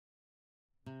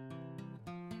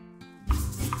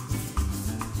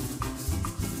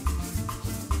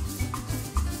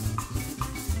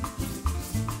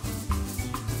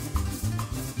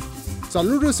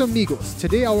Saludos amigos.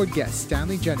 Today our guest,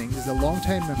 Stanley Jennings, is a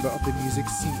longtime member of the music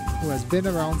scene who has been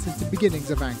around since the beginnings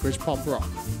of Anchorage pop rock.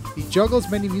 He juggles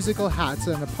many musical hats,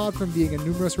 and apart from being in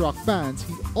numerous rock bands,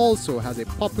 he also has a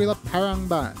popular parang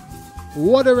band.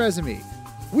 What a resume!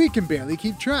 We can barely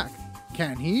keep track.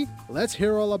 Can he? Let's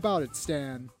hear all about it,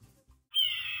 Stan.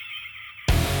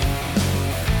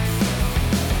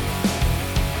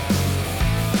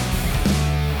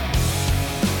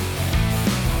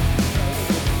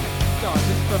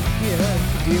 From here,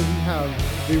 and today we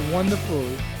have the wonderful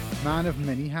man of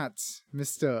many hats,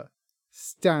 Mr.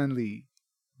 Stanley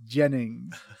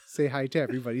Jennings. Say hi to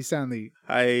everybody, Stanley.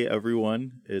 Hi,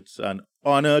 everyone. It's an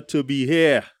honor to be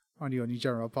here. On the Only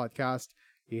General podcast.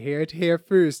 You hear it here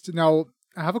first. Now,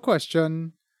 I have a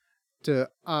question to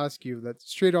ask you that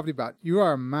straight off the bat. You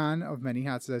are a man of many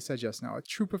hats, as I said just now, a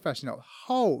true professional.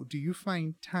 How do you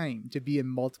find time to be in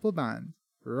multiple bands,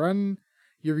 run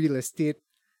your real estate,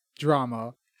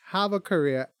 drama, have a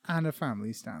career, and a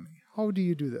family, Stanley? How do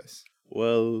you do this?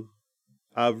 Well,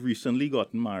 I've recently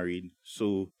gotten married,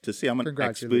 so to say I'm an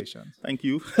expert... Congratulations. Thank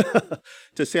you.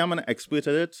 To say I'm an expert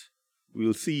at it,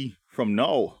 we'll see from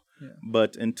now. Yeah.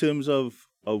 But in terms of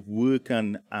work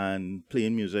and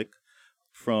playing music,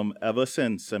 from ever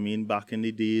since, I mean, back in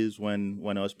the days when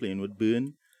I was playing with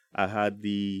Burn, I had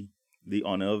the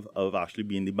honor of actually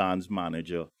being the band's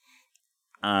manager.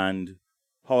 And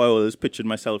how I always pictured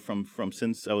myself from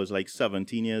since I was like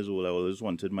 17 years old, I always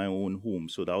wanted my own home.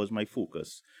 So that was my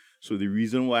focus. So the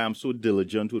reason why I'm so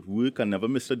diligent with work, I never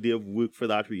miss a day of work for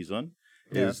that reason,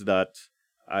 is that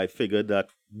I figured that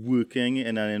working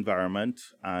in an environment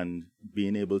and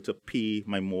being able to pay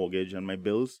my mortgage and my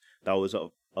bills, that was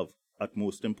of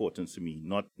utmost importance to me,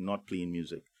 not playing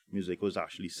music. Music was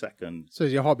actually second. So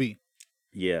it's your hobby?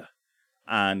 Yeah.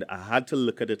 And I had to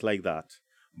look at it like that.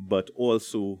 But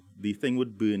also, the thing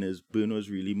with Burn is Burn was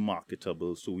really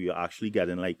marketable. So we were actually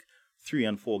getting like 3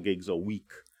 and 4 gigs a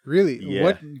week. Really? Yeah.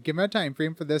 What? Give me a time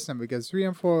frame for this now, because 3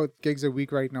 and 4 gigs a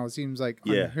week right now seems like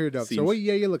unheard of. So what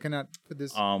year are you looking at for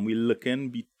this? We're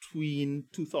looking between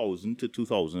 2000 to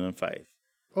 2005.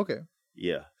 Okay.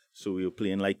 Yeah. So we were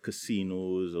playing like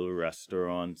casinos or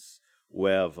restaurants,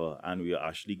 wherever, and we were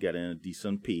actually getting a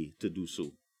decent pay to do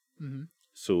so. Mm-hmm.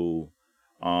 So,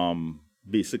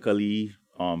 basically,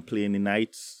 playing the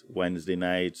nights, Wednesday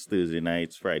nights, Thursday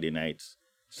nights, Friday nights,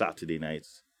 Saturday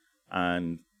nights,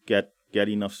 and get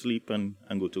enough sleep and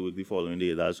go to work the following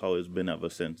day. That's how it's been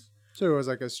ever since. So it was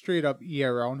like a straight up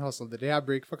year-round hustle. Did they have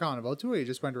break for Carnival too, or you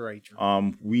just went right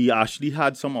through? We actually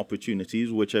had some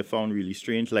opportunities, which I found really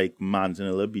strange, like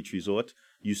Manzanilla Beach Resort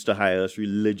used to hire us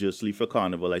religiously for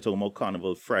Carnival. I talk about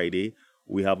Carnival Friday.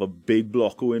 We have a big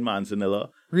blocko in Manzanilla.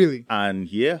 Really? And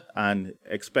and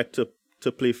expect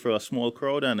to play for a small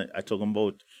crowd. And I talk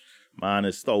about, man,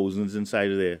 there's thousands inside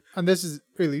of there. And this is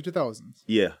early 2000s?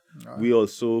 Yeah. Right. We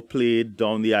also played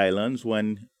down the islands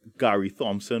when Gary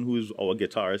Thompson, who's our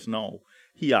guitarist now,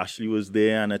 he actually was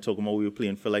there. And I talk about we were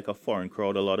playing for like a foreign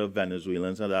crowd, a lot of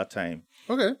Venezuelans at that time.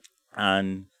 Okay.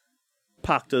 And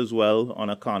packed as well on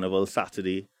a Carnival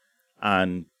Saturday.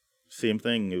 And same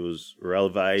thing, it was real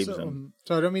vibes.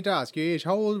 So I don't mean to ask your age.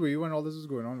 How old were you when all this was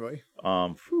going on, Roy?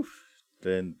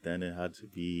 Then it had to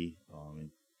be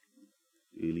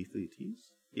early 30s.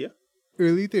 Yeah.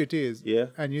 Early 30s. Yeah.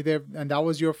 And you there, and that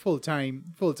was your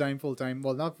full-time. Well,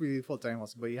 not really full-time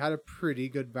hustle, but you had a pretty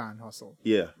good band hustle.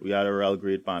 Yeah, we had a real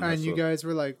great band hustle. And you guys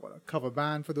were like, what, a cover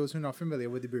band for those who are not familiar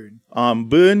with the Burn?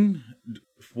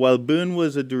 Burn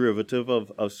was a derivative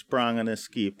of Sprang and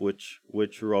Escape, which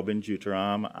Robin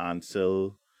Juteram,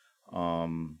 Ansel,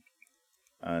 and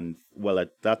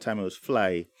at that time it was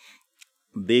Fly.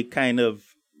 They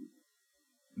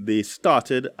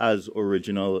started as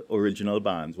original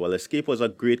bands. Well, Escape was a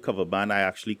great cover band. I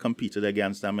actually competed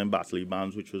against them in Battle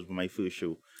Bands, which was my first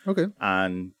show. Okay.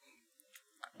 And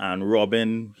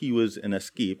Robin, he was in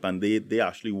Escape, and they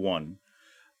actually won.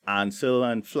 Ansel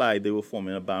and Fly, they were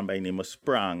forming a band by the name of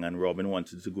Sprang, and Robin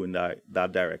wanted to go in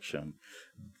that direction.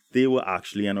 They were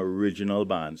actually an original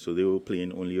band, so they were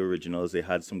playing only originals. They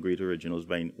had some great originals,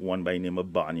 one by the name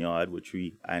of Barnyard, which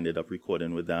I ended up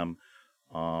recording with them,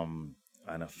 and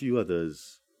a few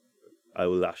others. I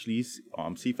will actually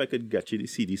see if I could get you the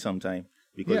CD sometime,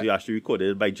 because we actually recorded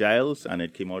it by Giles, and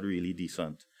it came out really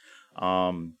decent.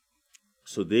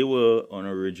 So they were an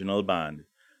original band,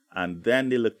 and then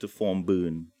they looked to form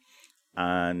Burn.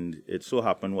 And it so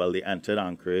happened, they entered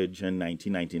Anchorage in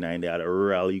 1999. They had a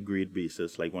really great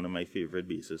bassist, like one of my favorite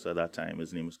bassists at that time.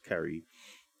 His name was Kerry.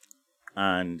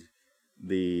 And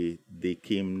they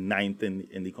came 9th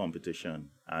in the competition.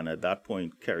 And at that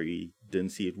point, Kerry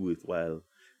didn't see it worthwhile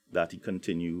that he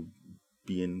continued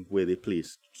being where they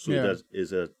placed. So Yeah. that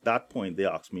is at that point they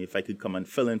asked me if I could come and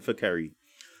fill in for Kerry.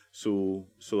 So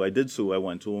I did so. I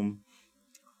went home.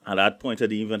 At that point, I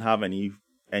didn't even have any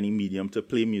medium to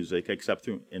play music except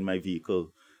in my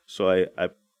vehicle. So I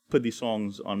put the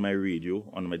songs on my radio,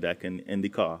 on my deck in the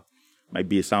car. My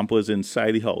bass amp was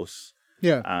inside the house.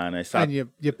 Yeah. And I sat.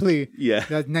 And you play. Yeah.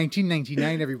 That's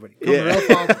 1999, everybody. Come Yeah. real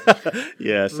far.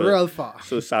 Yeah. So, real far.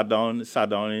 So sat down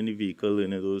in the vehicle in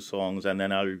those songs, and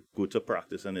then I'll go to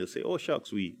practice, and they'll say, "Oh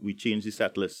shucks, we changed the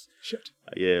set list." Shit.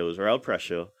 Yeah, it was real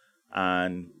pressure,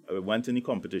 and I went in the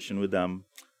competition with them.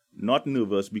 Not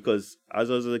nervous because,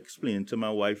 as I was explaining to my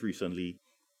wife recently,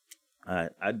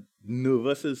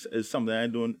 nervous is something I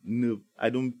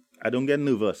don't get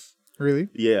nervous. Really?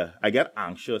 Yeah, I get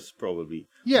anxious probably.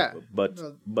 Yeah.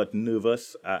 But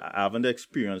nervous. I haven't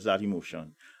experienced that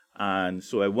emotion, and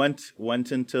so I went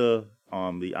into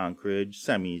the Anchorage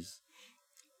semis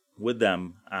with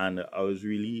them, and I was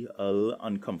really a little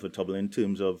uncomfortable in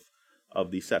terms of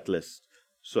the set list.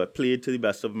 So I played to the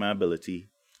best of my ability,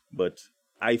 but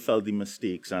I felt the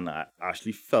mistakes, and I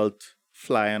actually felt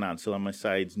Fly and Ansel on my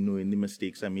sides, knowing the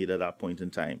mistakes I made at that point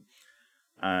in time.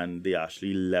 And they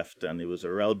actually left, and it was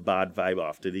a real bad vibe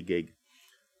after the gig.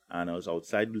 And I was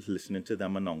outside listening to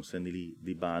them announcing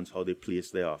the bands, how they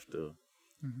placed thereafter.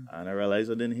 Mm-hmm. And I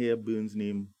realized I didn't hear Burns'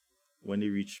 name when they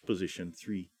reached position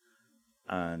 3.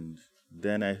 And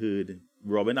then I heard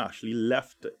Robin actually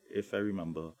left, if I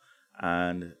remember.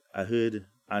 And I heard,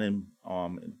 and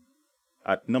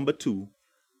at number 2,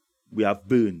 we have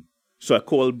Burn. So I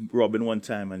called Robin one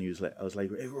time, and I was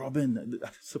like, "Hey, Robin,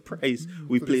 surprise!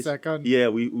 We play second." Yeah,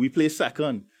 we play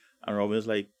second. And Robin was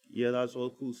like, "Yeah, that's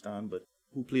all cool, Stan, but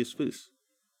who plays first?"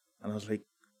 And I was like,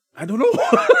 "I don't know."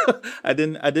 I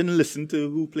didn't listen to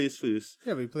who plays first.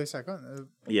 Yeah, we play second.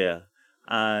 Yeah,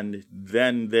 and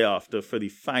then thereafter for the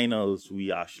finals,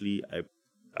 I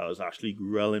was actually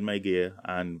grilling my gear,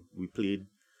 and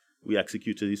we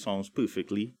executed these songs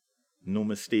perfectly, no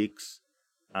mistakes,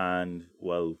 and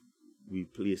well.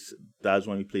 That's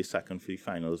when we play second for the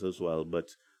finals as well.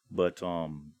 But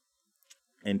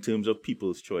in terms of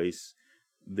people's choice,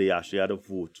 they actually had a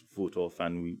vote off,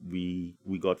 and we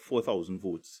got 4,000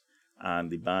 votes, and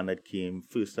the band that came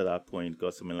first at that point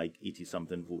got something like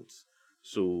 80-something votes.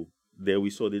 So there we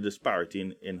saw the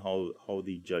disparity in how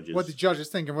the judges, what the judges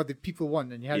think and what the people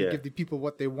want, and you had to give the people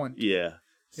what they want. Yeah.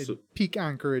 So, peak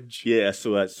Anchorage. Yeah.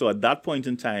 So at that point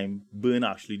in time, Burn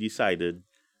actually decided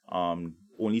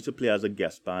only to play as a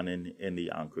guest band in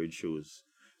the Anchorage shows.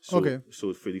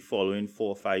 So for the following 4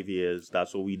 or 5 years,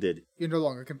 that's what we did. You no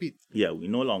longer compete. Yeah, we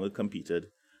no longer competed.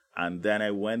 And then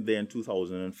I went there in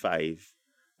 2005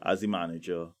 as the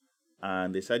manager.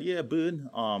 And they said, "Yeah, Burn,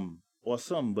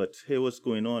 awesome, but here what's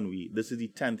going on. This is the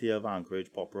 10th year of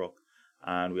Anchorage Pop Rock.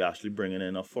 And we're actually bringing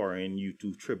in a foreign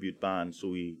U2 tribute band, so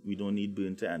we don't need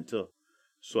Burn to enter."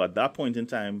 So at that point in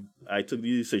time, I took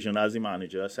the decision as the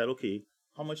manager. I said, "Okay,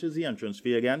 how much is the entrance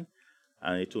fee again?"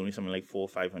 And they told me something like $400 or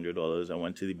 $500. I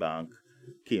went to the bank,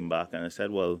 came back, and I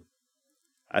said, "Well,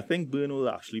 I think Burn will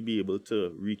actually be able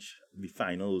to reach the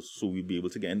finals, so we'll be able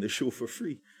to get in the show for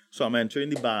free. So I'm entering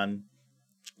the band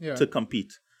to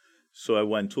compete." So I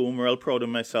went home real proud of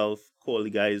myself, called the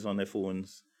guys on their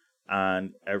phones,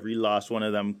 and every last one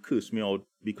of them cursed me out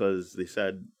because they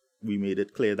said we made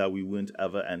it clear that we wouldn't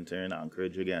ever enter in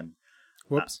Anchorage again.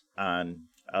 Whoops. And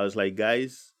I was like,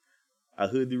 "Guys, I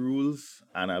heard the rules,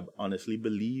 and I honestly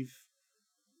believe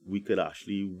we could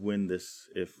actually win this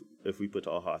if we put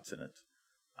our hearts in it."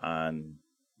 And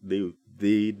they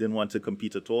didn't want to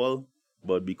compete at all,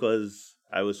 but because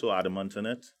I was so adamant in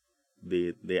it,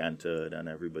 they entered, and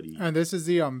everybody. And this is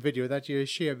the video that you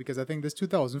share, because I think this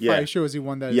 2005 shows you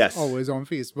one that is always on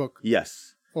Facebook.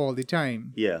 Yes. All the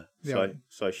time. Yeah.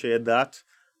 So I shared that,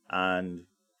 and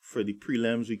for the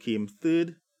prelims we came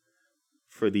 3rd.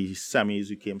 For the semis,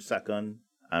 we came 2nd,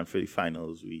 and for the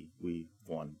finals, we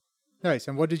won. Nice.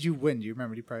 And what did you win? Do you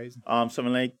remember the prize?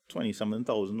 Something like $20-something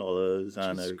thousand,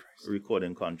 and a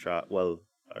recording contract. Well,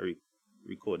 a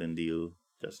recording deal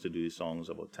just to do the songs,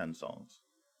 about 10 songs.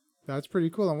 That's pretty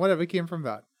cool. And whatever came from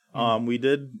that? We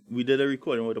did a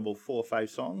recording with about 4 or 5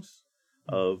 songs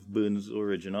of Burns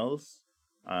originals,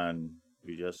 and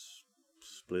we just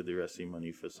split the rest of the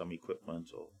money for some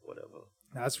equipment or whatever.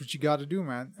 That's what you got to do,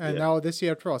 man. And now this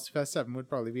year, Frostfest 7 would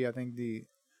probably be, I think, the...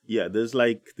 Yeah, there's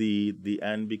like the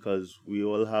end, because we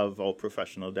all have our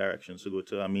professional directions to go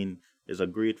to. I mean, it's a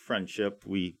great friendship.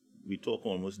 We talk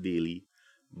almost daily,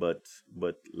 but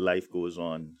life goes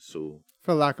on. So,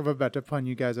 for lack of a better pun,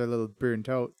 you guys are a little burnt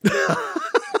out.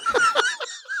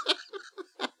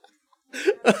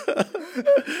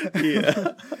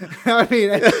 Yeah. I mean,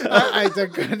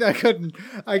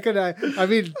 I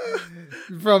mean,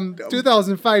 from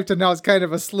 2005 to now, it's kind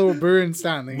of a slow burn,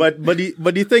 Stanley. But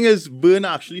the thing is, Burn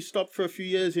actually stopped for a few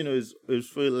years. You know, it was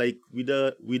for like we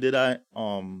did a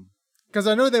Because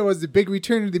I know there was the big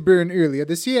return of the burn earlier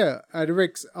this year at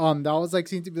Rick's. That was like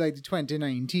seemed to be like the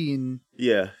 2019.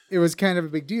 Yeah. It was kind of a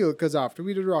big deal because after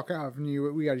we did Rock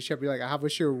Avenue, we had a Sheppy like I have a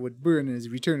show with Burn and his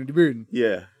return of the burn.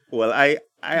 Yeah. Well, I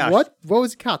actually, what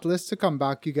was the catalyst to come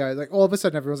back, you guys? Like all of a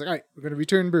sudden, everyone's like, "All right, we're gonna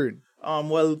return Burn."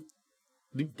 Well,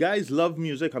 the guys love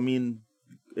music. I mean,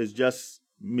 it's just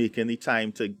making the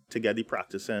time to get the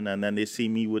practice in, and then they see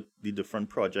me with the different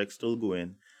projects still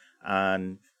going,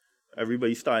 and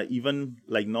everybody start, even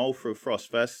like now for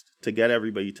Frostfest, to get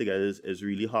everybody together is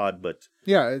really hard, but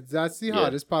yeah, that's the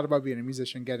hardest part about being a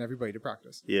musician, getting everybody to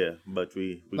practice. Yeah, but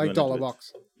we like Dollar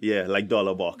Box. Yeah, like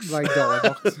Dollar Box. Like Dollar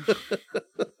Box.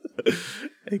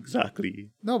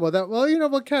 Exactly. No, but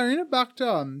but carrying it back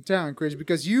to Anchorage,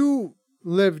 because you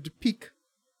lived peak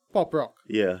pop rock.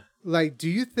 Yeah. Like, do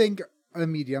you think a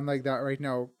medium like that right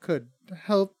now could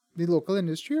help the local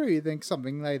industry, or you think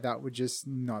something like that would just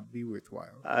not be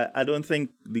worthwhile? I don't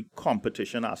think the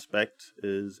competition aspect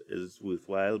is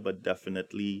worthwhile, but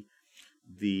definitely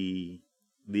the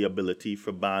ability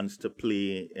for bands to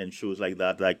play in shows like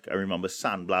that. Like I remember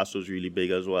Sandblast was really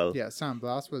big as well. Yeah,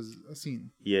 Sandblast was a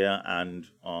scene. Yeah, and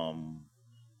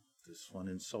this one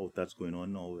in South that's going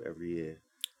on now every year.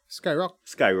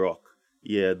 Skyrock.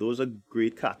 Yeah, those are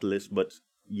great catalysts, but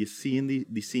you're seeing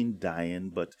the scene dying,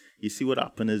 but you see what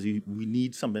happened is we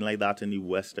need something like that in the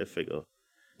West, I figure.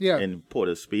 Yeah. In Port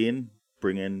of Spain,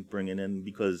 bringing in,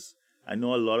 because I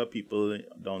know a lot of people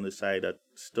down the side that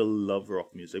still love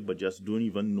rock music, but just don't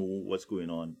even know what's going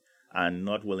on and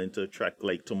not willing to trek.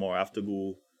 Like tomorrow I have to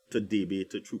go to Debe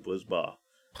to Troopers Bar,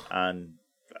 and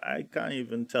I can't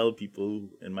even tell people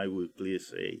in my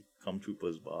workplace, hey, come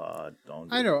Troopers Bar down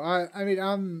there. I know. I mean,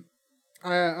 I'm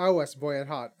a West boy at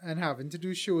heart, and having to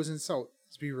do shows in South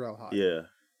is be real hard. Yeah.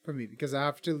 For me, because I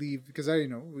have to leave, because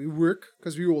we work,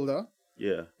 because we're older.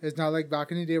 Yeah. It's not like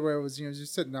back in the day where I was,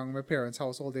 just sitting down in my parents'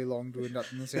 house all day long doing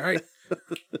nothing and say, all right,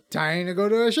 time to go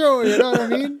to a show, you know what I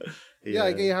mean? Yeah,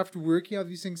 like you have to work, you have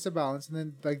these things to balance, and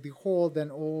then like the whole,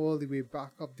 then all the way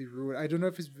back up the road. I don't know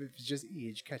if it's just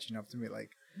age catching up to me,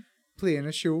 like playing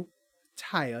a show,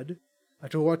 tired, I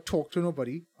don't want to talk to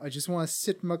nobody, I just want to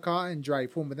sit in my car and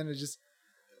drive home, but then I just,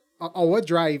 our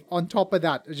drive on top of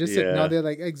that, I just sitting out there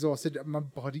like exhausted, my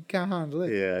body can't handle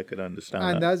it. Yeah, I could understand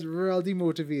and that's real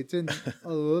demotivating a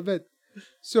little bit.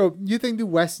 So you think the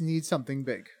West needs something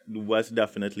big? The West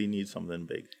definitely needs something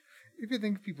big. If you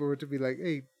think people were to be like,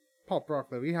 hey, pop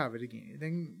rock, like, we have it again, you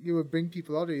think you would bring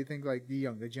people out, or you think like the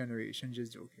younger generation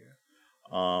just don't care?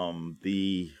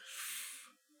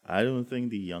 I don't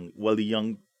think the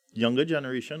younger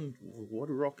generation, what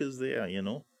rock is there,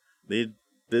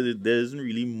 there isn't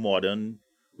really modern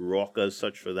rock as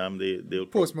such for them. They'll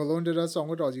Post Malone did a song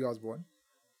with Ozzy Osbourne.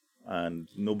 And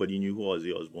nobody knew who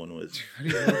Ozzy Osbourne was. I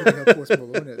don't even know who Post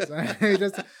Malone is.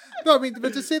 No, I mean,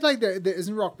 but to say like there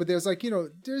isn't rock, but there's like,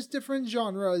 there's different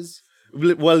genres.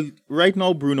 Well, right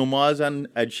now Bruno Mars and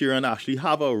Ed Sheeran actually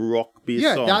have a rock-based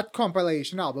song. Yeah, that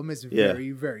compilation album is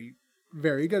very, very,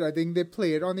 very good. I think they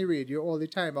play it on the radio all the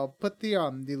time. I'll put the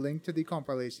link to the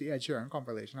compilation, the Ed Sheeran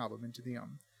compilation album, into the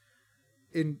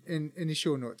in the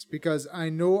show notes, because I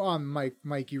know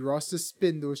Mikey Ross to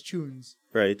spin those tunes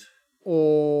right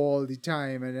all the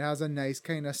time, and it has a nice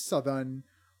kind of southern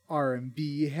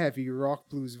R&B, heavy rock,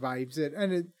 blues vibes.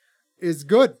 And it is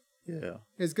good. Yeah,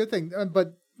 it's a good thing.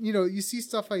 But you see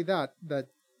stuff like that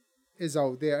is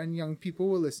out there, and young people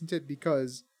will listen to it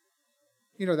because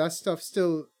that stuff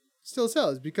still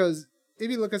sells. Because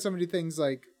if you look at some of the things,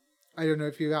 like, I don't know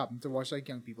if you happen to watch like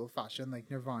young people fashion,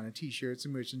 like Nirvana t-shirts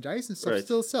and merchandise and stuff,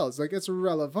 still sells. Like, it's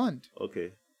relevant.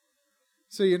 Okay.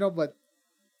 So, but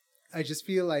I just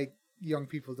feel like young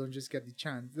people don't just get the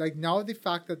chance. Like, now the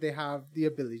fact that they have the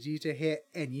ability to hear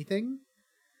anything,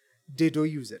 they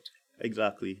don't use it.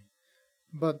 Exactly.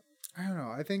 But I don't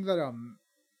know. I think that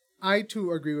I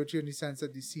too agree with you in the sense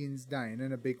that the scene's dying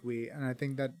in a big way, and I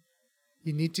think that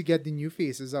you need to get the new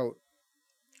faces out.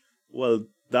 Well,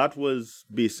 that was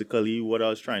basically what I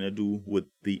was trying to do with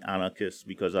the Anarchists,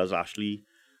 because I was actually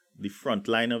the front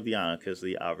line of the Anarchists.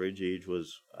 The average age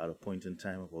was at a point in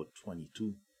time about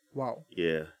 22. Wow.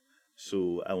 Yeah.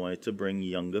 So I wanted to bring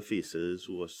younger faces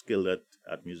who are skilled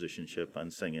at musicianship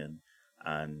and singing,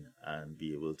 and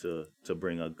be able to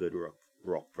bring a good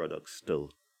rock product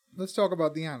still. Let's talk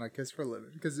about the Anarchists for a little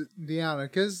bit, because the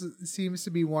Anarchists seems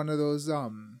to be one of those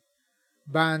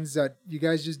bands that you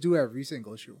guys just do every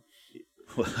single show.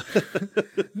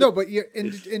 No, but you're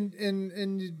in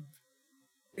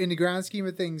in the grand scheme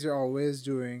of things, you're always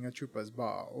doing a Troopers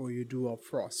Bar, or you do a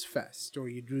Frost Fest, or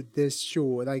you do this show.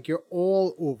 Like, you're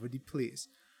all over the place.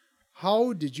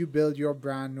 How did you build your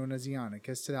brand known as the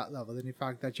Anarchist to that level? In the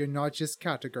fact that you're not just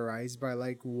categorized by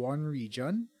like one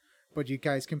region, but you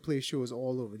guys can play shows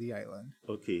all over the island.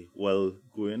 Okay, well,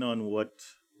 going on what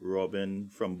Robin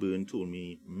from Burn told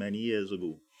me many years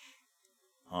ago,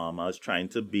 I was trying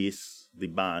to base the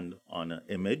band on an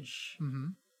image,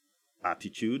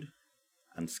 attitude,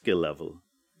 and skill level.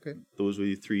 Okay. Those were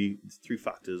the three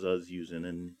factors I was using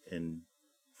in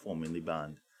forming the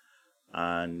band.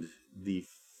 And the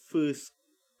first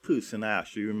person I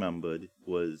actually remembered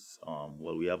was,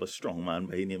 we have a strong man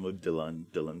by the name of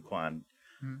Dylan Kwan.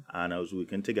 And I was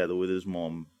working together with his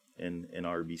mom in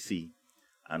RBC.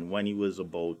 And when he was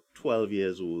about 12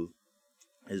 years old,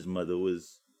 his mother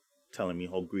was telling me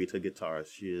how great a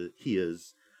guitarist he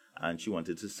is, and she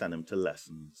wanted to send him to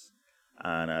lessons.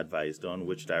 And I advised her on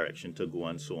which direction to go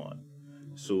and so on.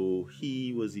 So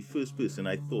he was the first person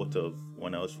I thought of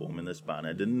when I was forming this band.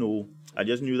 I didn't know. I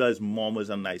just knew that his mom was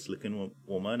a nice-looking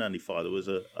woman and the father was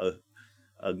a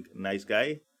nice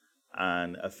guy.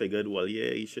 And I figured, well,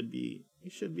 yeah, he should be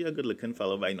a good-looking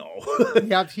fellow by now.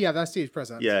 He had that stage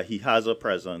presence. Yeah, he has a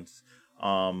presence.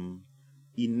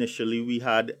 Initially, we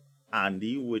had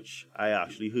Andy, which I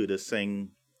actually heard her sing.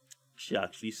 She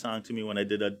actually sang to me when I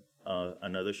did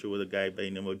another show with a guy by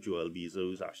the name of Joel Beezer,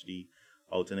 who's actually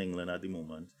out in England at the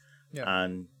moment. Yeah.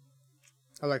 And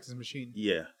Alexis Machine.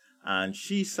 Yeah. And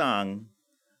she sang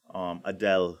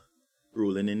Adele,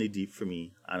 Rolling in the Deep for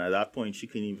me. And at that point, she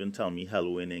couldn't even tell me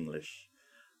hello in English.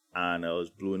 And I was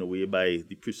blown away by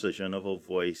the precision of her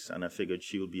voice, and I figured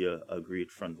she would be a great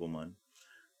front woman.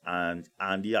 And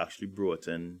Andy actually brought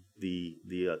in the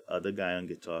other guy on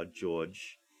guitar,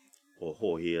 George, or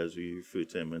Jorge as we refer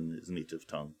to him in his native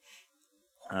tongue.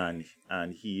 And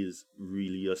he is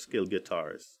really a skilled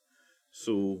guitarist.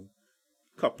 So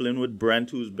coupling with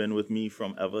Brent, who's been with me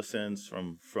from ever since,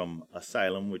 from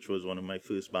Asylum, which was one of my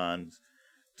first bands,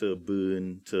 to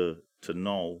Burn, to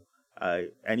now,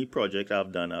 any project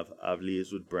I've done, I've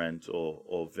liaised with Brent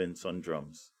or Vince on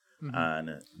drums.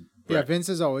 And Vince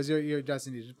is always your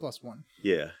designated plus one.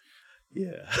 Yeah.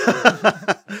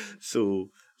 So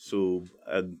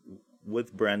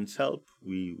with Brent's help,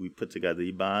 we put together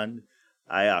the band.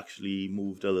 I actually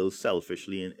moved a little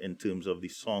selfishly in terms of the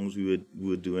songs we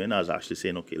were doing. I was actually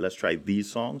saying, okay, let's try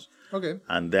these songs. Okay.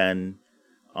 And then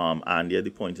Andy, at the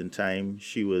point in time,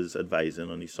 she was advising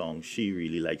on the songs she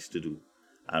really likes to do.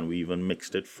 And we even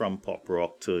mixed it from pop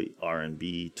rock to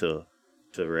R&B to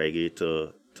reggae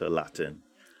to Latin.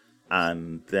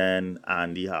 And then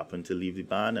Andy happened to leave the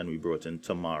band, and we brought in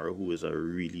Tamara, who is a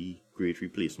really great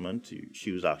replacement.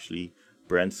 She was actually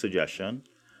Brent's suggestion,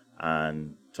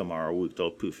 and Tamara worked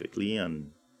out perfectly.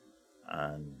 And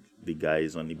the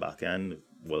guys on the back end,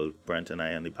 well, Brent and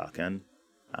I on the back end,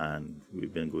 and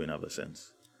we've been going ever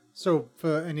since. So,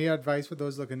 for any advice for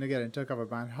those looking to get into a cover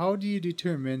band, how do you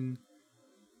determine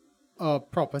a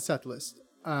proper set list,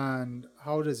 and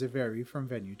how does it vary from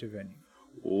venue to venue?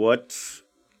 What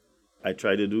I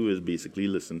try to do is basically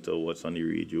listen to what's on the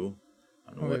radio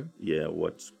and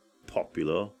what's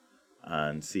popular,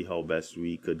 and see how best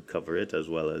we could cover it, as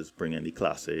well as bring in the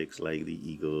classics like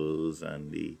the Eagles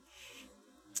and the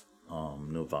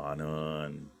Nirvana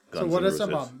and Guns N' Roses. So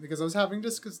what are some because I was having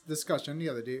this discussion the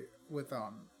other day with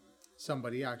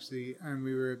somebody actually, and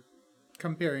we were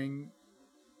comparing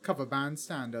cover band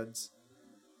standards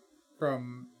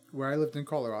from where I lived in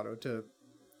Colorado to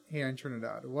here in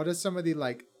Trinidad. What are some of the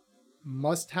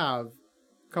must-have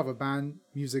cover band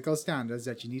musical standards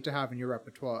that you need to have in your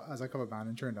repertoire as a cover band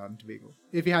in Trinidad and Tobago?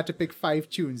 If you had to pick 5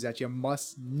 tunes that you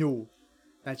must know,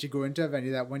 that you go into a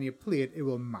venue that when you play it, it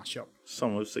will mash up.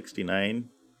 Summer of '69.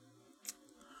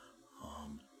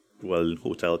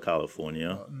 Hotel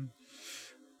California.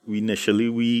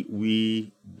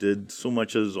 We did so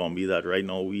much of Zombie that right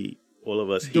now all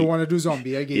of us don't want to do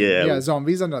Zombie again. Yeah,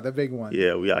 Zombie's another big one.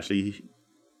 Yeah, we actually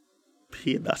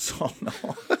hate that song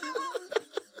now.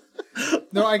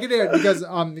 No, I get it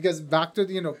because back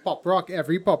to pop rock,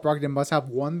 every pop rock they must have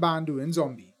one band doing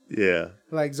Zombie. Yeah.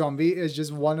 Zombie is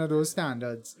just one of those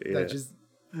standards that just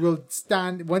will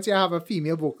stand. Once you have a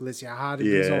female vocalist, you have to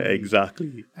do Zombie. Yeah,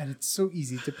 exactly. And it's so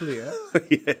easy to play it.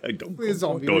 Yeah, I don't play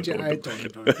Zombie with your eyes.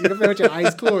 You can play with your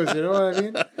eyes closed, you know what I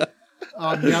mean?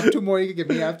 You have 2 more you can give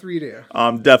me. You have 3 there.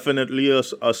 Definitely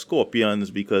a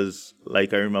Scorpions, because I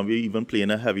remember even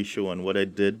playing a heavy show, and what I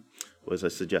did was I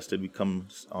suggested we come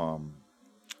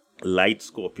light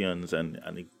Scorpions,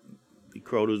 and the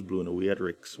crowd was blown away at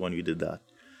Rick's when we did that.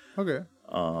 Okay.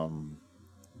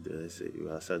 Did I say?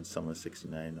 I said Summer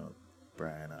 '69 or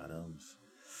Bryan Adams.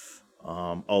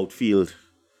 Outfield.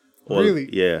 Really?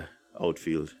 Yeah,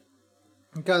 outfield.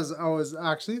 Because I was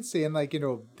actually saying, like,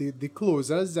 the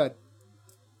closers that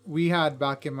we had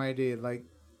back in my day, like,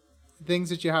 things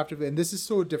that you have to play. And this is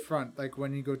so different, like,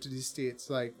 when you go to these states,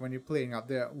 like, when you're playing up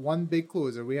there. One big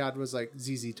closer we had was, like,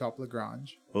 ZZ Top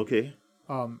Lagrange. Okay.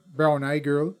 Brown Eye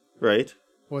Girl Right.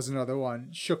 was another one.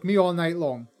 Shook Me All Night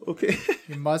Long. Okay.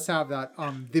 You must have that.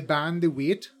 The band, The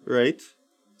Wait. Right.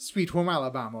 Sweet Home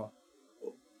Alabama.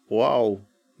 Wow.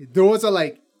 Those are,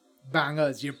 like,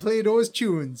 bangers. You play those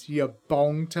tunes, you're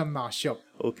bound to mash up.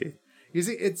 Okay. You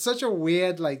see, it's such a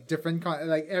weird, like, different,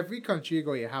 like, every country you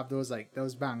go, you have those, like,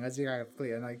 those bangers you gotta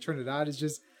play. And, like, Trinidad is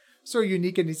just so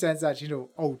unique in the sense that,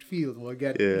 Outfield will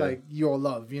get, like, Your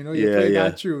Love, you play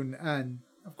that tune. And,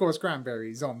 of course,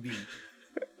 Cranberry, Zombie.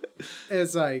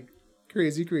 It's, like,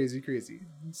 crazy, crazy, crazy.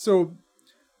 So,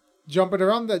 jumping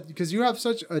around that, because you have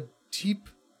such a deep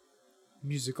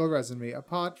musical resume,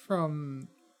 apart from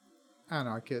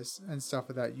Anarchist and stuff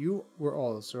like that, you were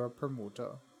also a promoter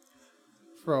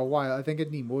for a while. I think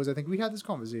at Nemo's. I think we had this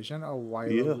conversation a while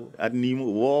ago. At Nemo.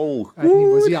 Whoa. At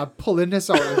Nemo's, pulling this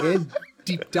out again.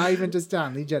 Deep dive into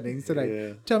Stanley Jennings today.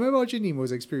 Yeah. Tell me about your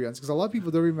Nemo's experience, because a lot of people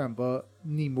don't remember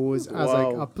Nemo's as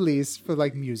like a place for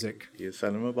like music. You're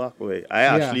sending me back away. I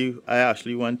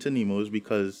actually went to Nemo's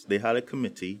because they had a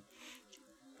committee,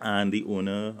 and the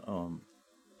owner,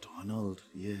 Donald,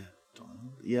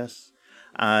 yes,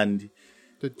 and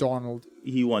The Donald.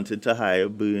 he wanted to hire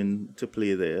Byrne to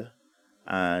play there,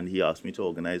 and he asked me to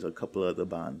organize a couple other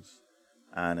bands,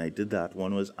 and I did that.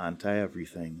 One was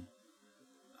Anti-Everything.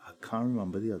 I can't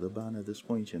remember the other band at this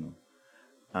point,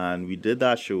 and we did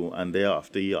that show, and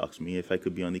thereafter he asked me if I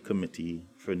could be on the committee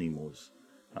for Nemo's,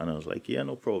 and I was like, yeah,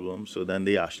 no problem. So then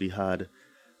they actually had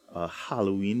a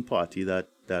Halloween party that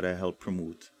I helped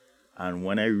promote, and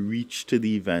when I reached to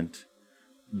the event,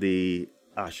 they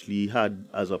actually had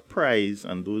as a prize,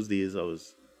 and those days I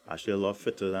was actually a lot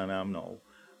fitter than I am now,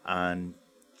 and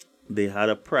they had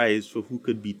a prize for who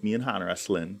could beat me in hand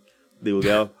wrestling. They would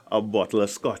get a bottle of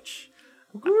scotch.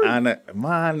 Good. And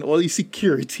man, all the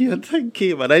security and thing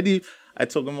came, and I didn't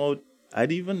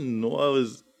even know I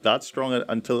was that strong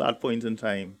until that point in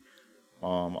time.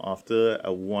 After I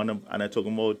won, and I told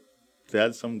them about, they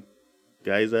had some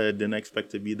guys I didn't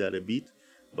expect to be that I beat.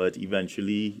 But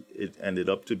eventually, it ended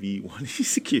up to be when the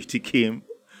security came,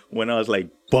 when I was like,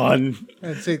 bun.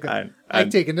 I'm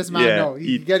taking this man now.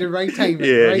 He get it right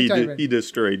timing. He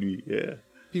destroyed me. Yeah.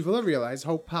 People don't realize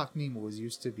how packed Nemo's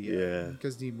used to be. Yeah.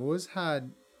 Because Nemo's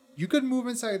had, you could move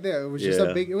inside there. It was just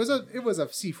it was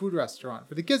a seafood restaurant.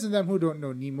 For the kids and them who don't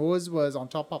know, Nemo's was on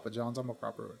top Papa John's on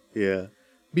Muckrap Road. Yeah.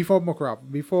 Before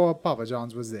Papa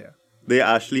John's was there. They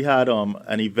actually had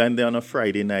an event there on a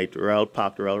Friday night. Royal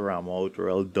Park, Royal Ramout,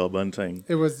 Royal Dub and thing.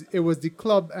 It was the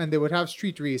club, and they would have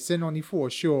street racing on the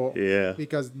foreshore. Yeah.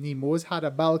 Because Nemo's had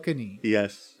a balcony.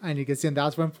 Yes. And you can see, and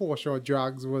that's when Foreshore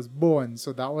Drags was born.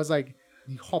 So that was like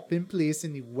the hopping place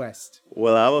in the West.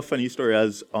 Well, I have a funny story.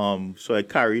 So I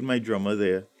carried my drummer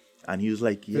there, and he was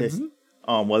like, yes.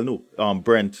 Mm-hmm.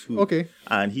 Brent. Okay.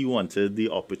 And he wanted the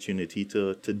opportunity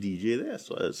to DJ there.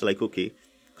 So it's like, okay,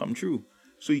 come true.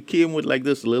 So he came with like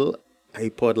this little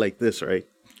iPod like this, right?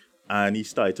 And he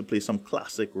started to play some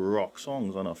classic rock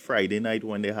songs on a Friday night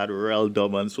when they had Royal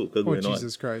Dub and soca going on. Oh,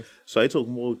 Jesus Christ. So I told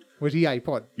him about... With the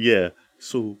iPod? Yeah.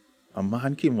 So a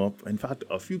man came up. In fact,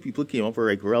 a few people came up for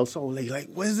like Royal song. Like,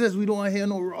 what is this? We don't want to hear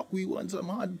no rock. We want some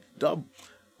hard dub.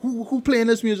 Who playing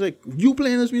this music? You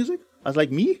playing this music? I was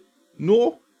like, me?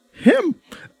 No. Him.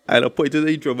 And I pointed at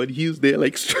the drum, and he was there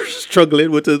like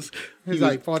struggling with his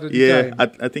iPod at the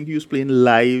time. I think he was playing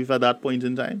live at that point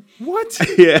in time. What?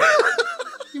 Yeah.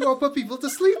 You want to put people to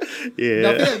sleep? Yeah.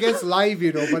 Nothing against live,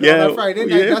 but on a Friday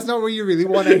night, that's not what you really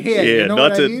want to hear. Yeah, you know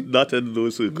what I mean? Not in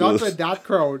those circles. Not with that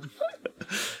crowd.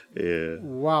 Yeah.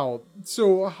 Wow.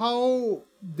 So how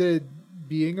did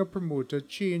being a promoter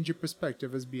change your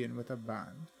perspective as being with a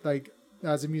band? Like,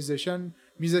 as a musician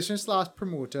 /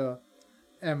 promoter,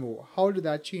 MO, how did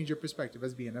that change your perspective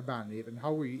as being a bandmate, and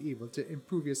how were you able to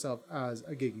improve yourself as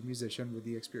a gigging musician with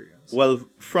the experience? Well,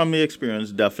 from the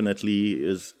experience, definitely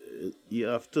is you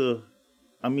have to,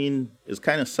 it's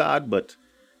kind of sad, but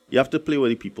you have to play what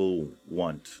the people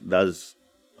want. That's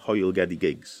how you'll get the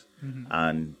gigs. Mm-hmm.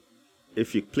 And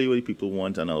if you play what the people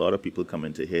want, and a lot of people come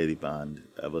in to hear the band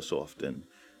ever so often,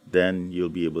 then you'll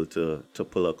be able to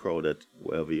pull a crowd at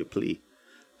wherever you play.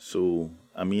 So,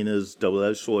 it's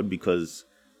double-edged sword, because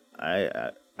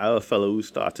I have a fellow who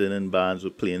started in bands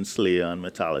with playing Slayer and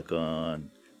Metallica, and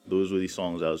those were the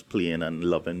songs I was playing and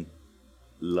loving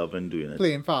doing it.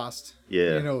 Playing fast.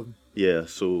 Yeah. Yeah,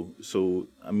 so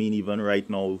even right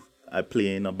now, I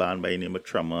play in a band by the name of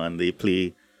Tremor, and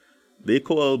they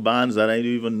call bands that I don't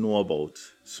even know about.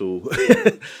 So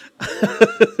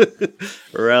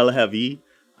real heavy,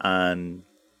 and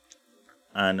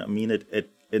I mean it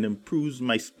improves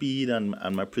my speed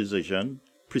and my precision,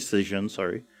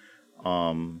 sorry.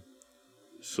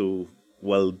 So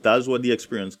well, that's what the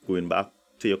experience, going back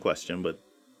to your question, but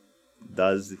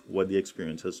that's what the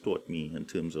experience has taught me in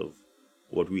terms of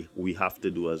what we have to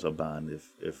do as a band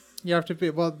if You have to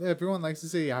pay. Well, everyone likes to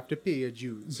say you have to pay your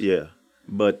dues. yeah.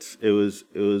 But it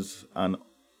was an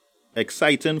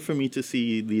exciting for me to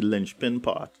see the linchpin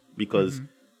part, because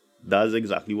that's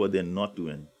exactly what they're not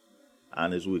doing,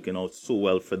 and it's working out so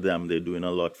well for them. They're doing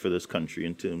a lot for this country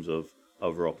in terms of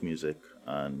rock music,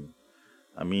 and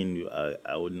I mean,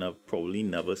 I would probably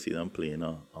never see them playing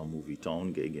a movie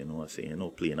town gig,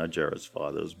 playing a Jared's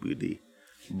father's birthday.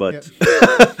 But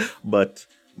but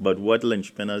what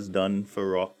Lynchpin has done for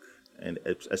rock, and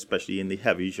especially in the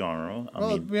heavy genre, I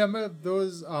mean, remember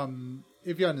those,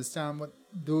 if you understand what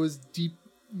those deep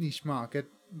niche market,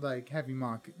 like heavy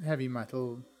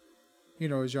metal,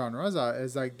 genres are,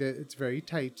 is like it's very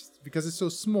tight because it's so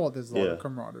small. There's a lot of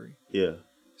camaraderie. Yeah.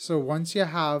 So once you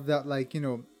have that, like,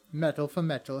 metal for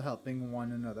metal helping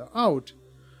one another out,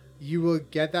 you will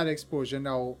get that exposure.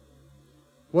 Now,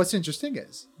 what's interesting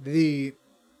is the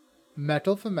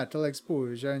metal for metal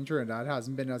exposure in Trinidad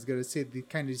hasn't been as good as, say, the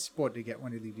kind of support they get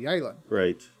when they leave the island.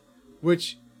 Right.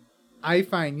 Which I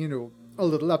find, a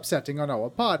little upsetting on our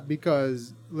part,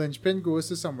 because Lynchpin goes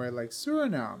to somewhere like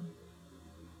Suriname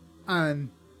and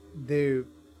they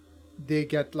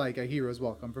get like a hero's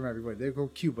welcome from everybody. They go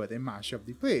Cuba, they mash up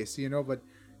the place, but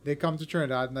they come to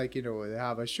Trinidad and, like, they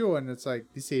have a show and it's like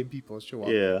the same people show up.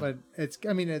 Yeah. But it's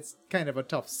kind of a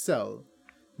tough sell,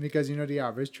 because, the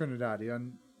average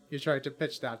Trinidadian, you try to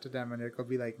pitch that to them and it could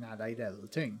be like, nah, that little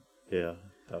thing. Yeah,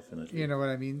 definitely. You know what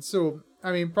I mean? So,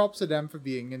 I mean, props to them for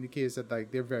being in the case that,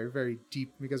 like, they're very, very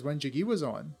deep, because when Jiggy was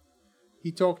on,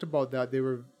 he talked about that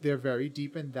they're very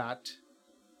deep in that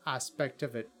aspect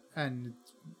of it, and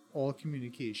it's all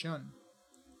communication,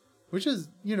 which is,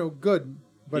 good,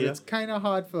 but it's kind of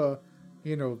hard for,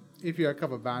 if you're a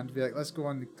cover band, to be like, let's go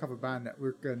on the cover band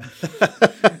network and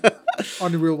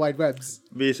on the real wide webs.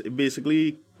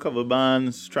 Basically, cover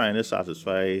bands trying to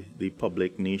satisfy the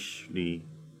public niche.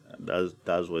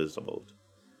 That's what it's about.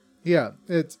 Yeah,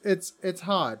 it's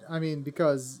hard. I mean,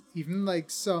 because even like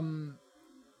some,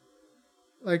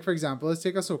 like, for example, let's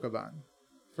take a soca band.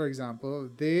 For example,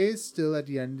 they still, at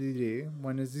the end of the day,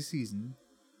 when it's the season,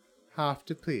 have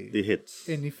to play The hits.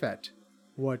 in effect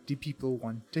what the people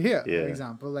want to hear. Yeah. For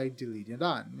example, like Deleted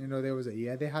Dan. There was a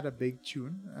year they had a big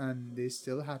tune and they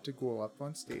still had to go up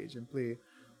on stage and play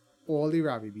all the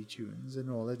Ravi B tunes and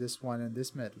all of this one and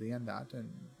this medley and that,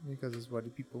 and because it's what the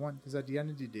people want. Because at the end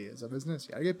of the day, it's a business.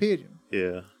 You gotta get paid.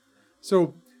 Yeah.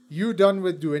 So you done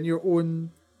with doing your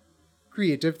own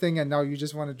creative thing and now you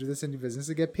just want to do this in the business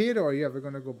to get paid, or are you ever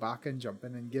going to go back and jump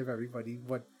in and give everybody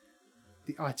what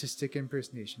the artistic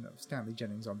impersonation of Stanley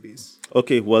Jennings on bass?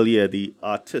 Okay, well, yeah, the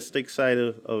artistic side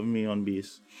of me on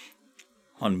bass.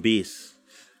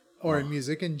 Or in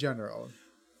music in general.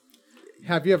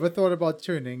 Have you ever thought about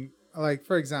turning, like,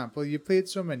 for example, you played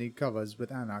so many covers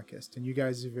with Anarchist and you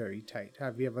guys are very tight.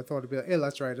 Have you ever thought about, hey,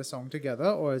 let's write a song together,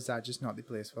 or is that just not the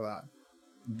place for that?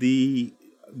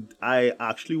 I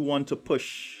actually want to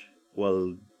push.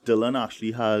 Well, Dylan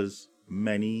actually has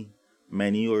many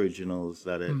originals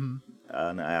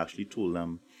and I actually told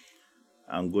them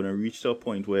I'm going to reach to a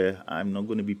point where I'm not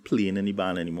going to be playing in the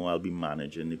band anymore. I'll be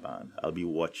managing the band. I'll be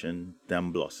watching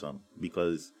them blossom,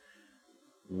 because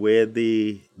where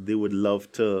they would love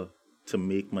to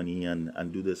make money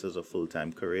and do this as a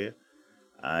full-time career,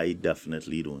 I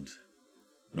definitely don't.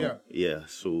 No. Yeah.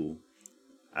 So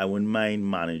I wouldn't mind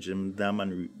managing them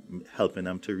and helping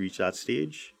them to reach that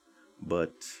stage.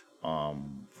 But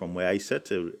from where I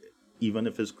sit, even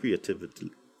if it's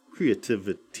creativity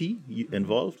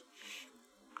involved,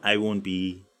 I won't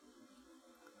be.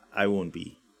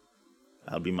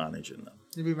 I'll be managing them.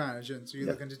 You'll be managing. So you're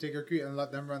looking to take and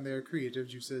let them run their creative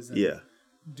juices and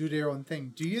do their own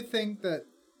thing. Do you think that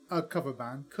a cover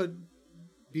band could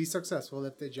be successful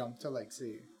if they jump to, like,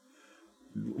 say,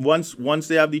 once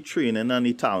they have the training and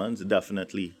the talents,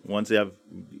 definitely. Once they have,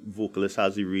 vocalist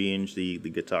has the range, the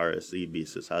guitarist, the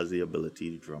bassist has the ability,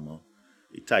 the drummer,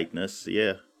 the tightness,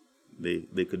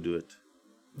 they could do it.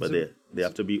 But they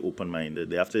have to be open-minded.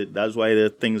 That's why there are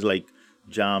things like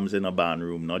jams in a band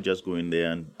room, not just going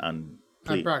there and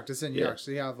play. And practicing. You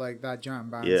actually have, like, that jam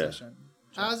band session.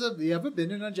 Have you ever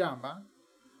been in a jam band?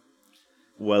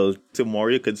 Well, tomorrow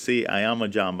you could say I am a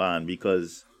jam band,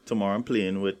 because tomorrow I'm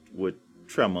playing with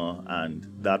Tremor, and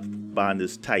that band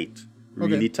is tight,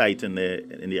 really tight in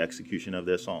the execution of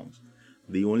their songs.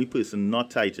 The only person not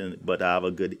tight but I have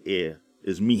a good ear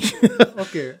is me.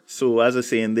 Okay. So as I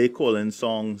say, they call in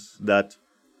songs that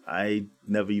I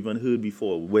never even heard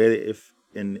before. Where if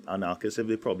in Anarchist, if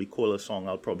they probably call a song,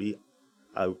 I probably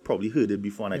heard it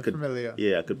before, and You're familiar.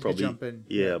 I could probably jump in.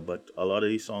 Yeah, but a lot of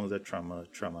these songs that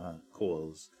Tremor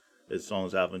calls is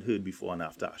songs I haven't heard before, and I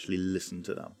have to actually listen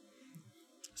to them.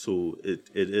 So it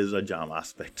is a jam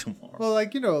aspect tomorrow. Well,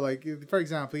 like, for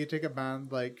example, you take a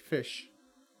band like Fish.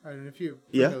 I don't know if you're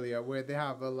familiar, where they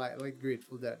have a like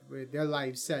Grateful Dead, where their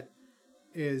live set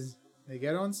is they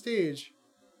get on stage,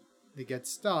 they get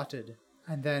started,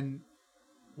 and then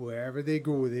wherever they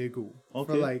go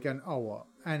for like an hour.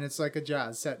 And it's like a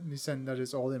jazz set in the sense that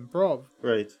it's all improv.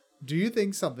 Right. Do you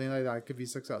think something like that could be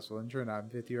successful in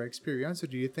Trinidad with your experience? Or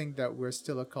do you think that we're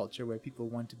still a culture where people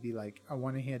want to be like, I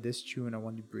want to hear this tune, I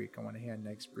want to break, I want to hear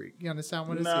next break? You understand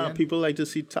what I'm saying? People like to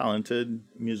see talented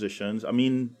musicians. I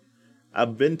mean,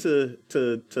 I've been to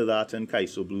that in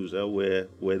Kaiso Blues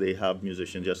where they have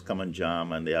musicians just come and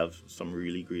jam, and they have some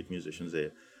really great musicians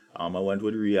there. I went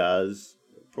with Riaz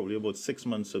probably about 6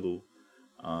 months ago,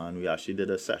 and we actually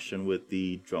did a session with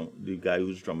the guy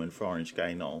who's drumming for Orange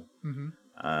Sky now. Mm-hmm.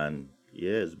 And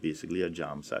yeah, it's basically a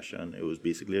jam session. It was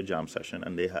basically a jam session,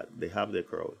 and they have their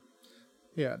crowd.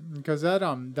 Yeah, because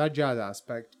that jazz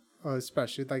aspect,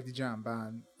 especially like the jam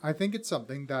band, I think it's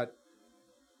something that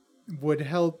would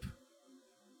help,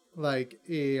 like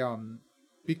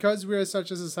because we're such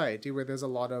a society where there's a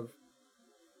lot of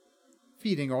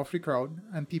feeding off the crowd,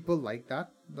 and people like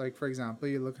that. Like, for example,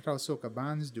 you look at how soca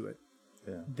bands do it.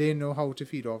 Yeah. They know how to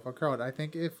feed off a crowd. I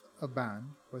think if a band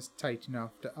was tight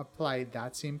enough to apply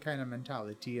that same kind of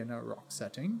mentality in a rock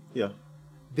setting,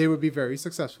 they would be very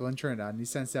successful in Trinidad, in the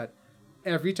sense that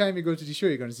every time you go to the show,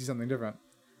 you're going to see something different.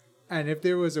 And if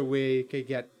there was a way you could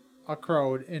get a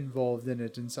crowd involved in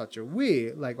it in such a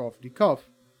way, like off the cuff,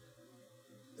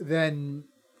 then,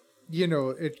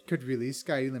 it could really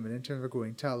sky the limit in terms of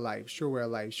going to a live show, where a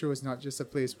live show is not just a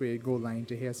place where you go line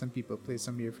to hear some people play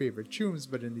some of your favorite tunes,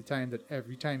 but in the time that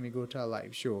every time you go to a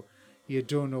live show, you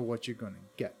don't know what you're going to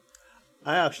get.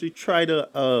 I actually tried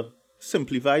a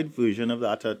simplified version of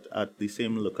that at the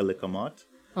same local liquor mart,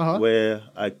 where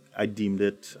I deemed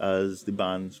it as the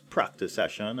band's practice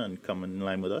session and come in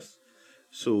line with us.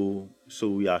 So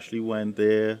we actually went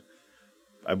there.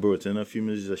 I brought in a few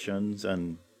musicians,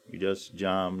 and we just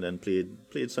jammed and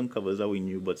played some covers that we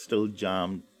knew, but still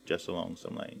jammed just along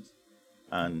some lines.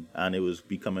 And it was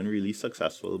becoming really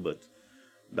successful, but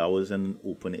that was in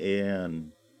open air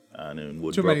and in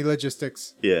Woodbrook. Too many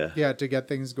logistics. Yeah. Yeah, to get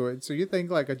things going. So you think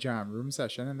like a jam room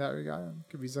session in that regard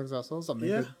could be successful? Something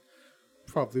could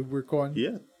probably work on?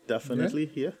 Yeah,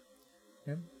 definitely, yeah.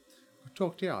 We'll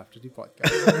talk to you after the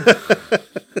podcast.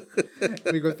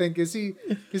 We go think, you see,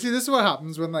 this is what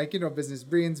happens when, like, business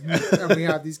brains meet and we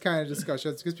have these kind of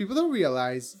discussions, because people don't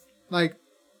realize, like,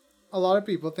 a lot of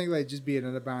people think like just being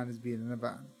in a band is being in a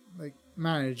band. Like,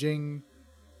 managing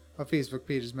a Facebook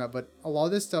page is but a lot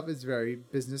of this stuff is very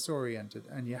business oriented,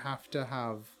 and you have to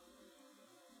have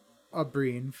a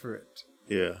brain for it.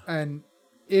 Yeah. And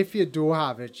if you don't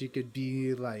have it, you could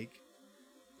be like,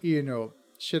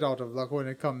 shit out of luck when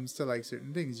it comes to like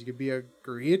certain things. You could be a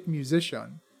great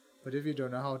musician, but if you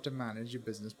don't know how to manage your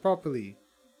business properly,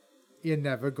 you're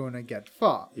never going to get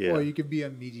far. Yeah. Or you could be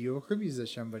a mediocre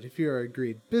musician, but if you're a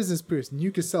great business person,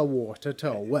 you can sell water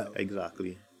to a well.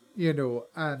 Exactly.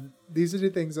 And these are the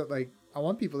things that, like, I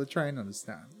want people to try and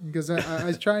understand. Because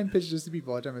I try and pitch this to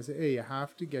people all the time. I say, hey, you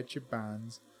have to get your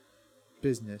band's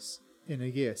business in a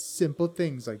gear. Simple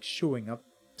things like showing up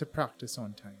to practice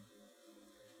on time.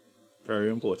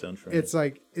 Very important for me. It's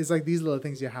like these little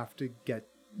things you have to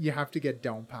get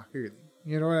down pat early.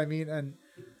 You know what I mean? And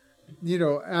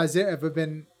has there ever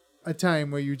been a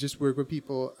time where you just work with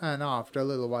people and after a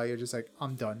little while you're just like,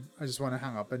 I'm done. I just want to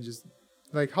hang up and just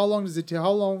like, how long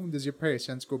does your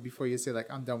patience go before you say like,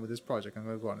 I'm done with this project, I'm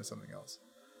going to go on to something else?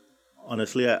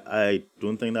 Honestly, I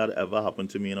don't think that ever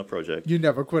happened to me in a project. You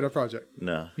never quit a project?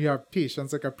 No. You have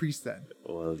patience like a priest then?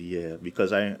 Well, yeah,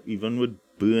 because even with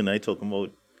Burn, I talk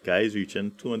about guys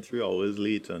reaching 2 and 3 hours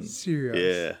late, and serious?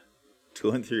 Yeah, 2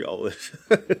 and 3 hours,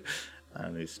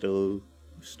 and he's still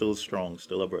strong,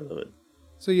 still a brotherhood.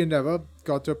 So you never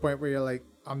got to a point where you're like,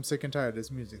 I'm sick and tired of this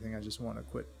music thing, I just want to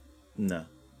quit? No.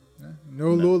 No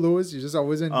low lows. You're just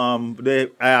always in. I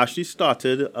actually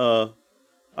started a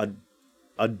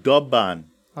dub band.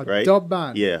 Right? Dub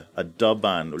band. Yeah, a dub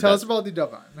band. Tell us about the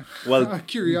dub band. Well, I'm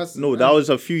curious. No, that was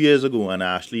a few years ago, and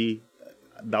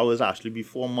that was actually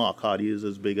before Mark Hardy is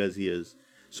as big as he is.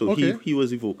 So he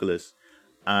was the vocalist,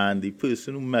 And the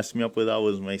person who messed me up with that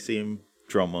was my same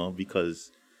drummer,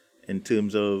 because in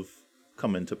terms of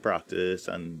coming to practice,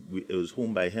 and it was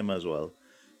home by him as well.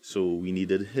 So we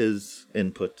needed his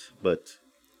input, but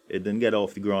it didn't get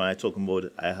off the ground. I told him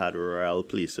about I had Royal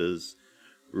Places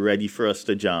ready for us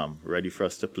to jam, ready for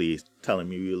us to play, telling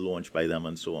me we'll launch by them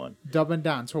and so on. Dub and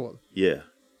dance hall. Yeah,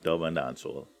 dub and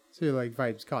dancehall. So you're like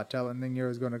Vibes Cartel, and then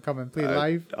you're going to come and play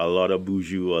live? A lot of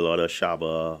Buju, a lot of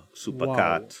Shabba,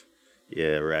 Supercat,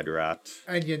 yeah, Red Rat.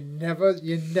 And you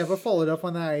never followed up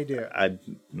on that idea?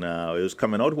 No, it was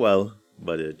coming out well,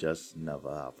 but it just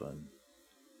never happened.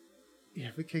 You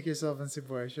ever kick yourself and say,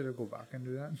 boy, I should have go back and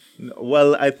do that?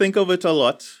 Well, I think of it a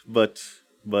lot, but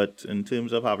in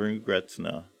terms of having regrets,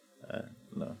 no.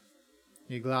 No.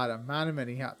 You're glad. A man of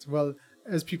many hats. Well,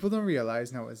 as people don't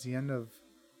realize now, it's the end of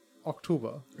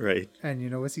October. Right. And you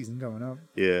know what season coming up?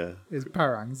 Yeah. It's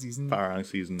Parang season. Parang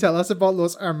season. Tell us about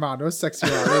Los Hermanos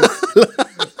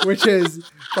Sexuales, which is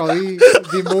probably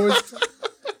the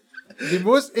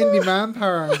most in-demand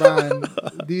Parang band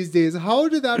these days. How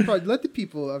did that project, let the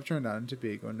people of Trinidad and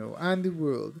Tobago know, and the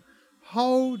world,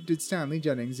 how did Stanley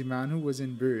Jennings, the man who was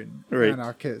in Burn, right, and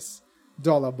our Kiss,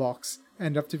 Dollar Box,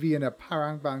 end up to be in a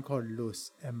Parang band called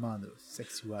Los Hermanos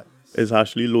Sexuales? It's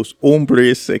actually Los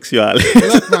Hombres Sexuales.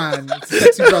 Look, man,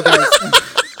 sexy brothers.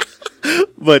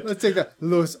 But let's take that.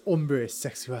 Los Hombres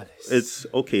Sexuales. It's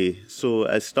okay. So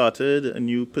I started a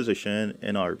new position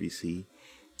in RBC,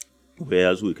 where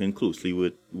I was working closely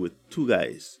with two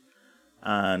guys.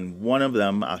 And one of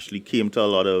them actually came to a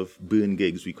lot of Burn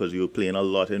gigs because we were playing a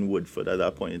lot in Woodford at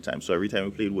that point in time. So every time we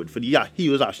played Woodford, yeah, he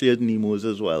was actually at Nemo's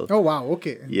as well. Oh, wow,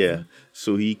 okay. Yeah.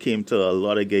 So he came to a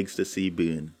lot of gigs to see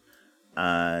Burn.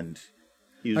 And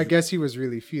I guess he was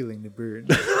really feeling the Burn.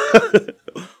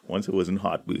 Once it wasn't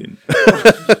hot Burn.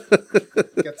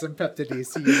 Get some Peptid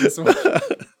AC in this one.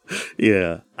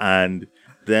 Yeah. And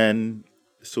then...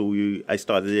 So I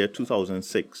started there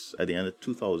 2006. At the end of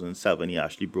 2007, he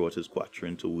actually brought his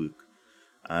quatrain to work.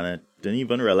 And I didn't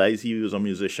even realize he was a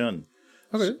musician.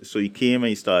 Okay. So he came and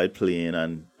he started playing,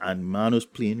 and man was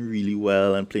playing really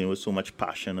well and playing with so much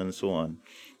passion and so on.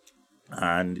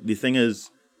 And the thing is,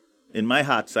 in my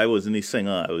hats, I wasn't a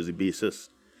singer, I was a bassist.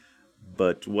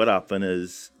 But what happened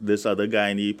is this other guy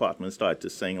in the apartment started to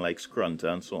sing like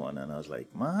Scrunter and so on. And I was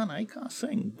like, man, I can't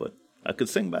sing, but I could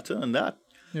sing better than that.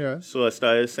 Yeah. So I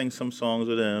started to sing some songs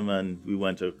with him, and we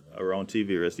went around to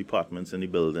various departments in the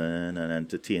building and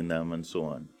entertained them and so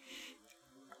on.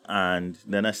 And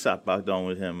then I sat back down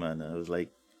with him, and I was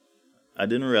like, I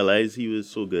didn't realize he was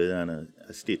so good, and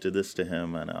I stated this to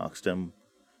him, and I asked him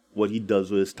what he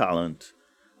does with his talent.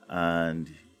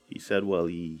 And he said, well,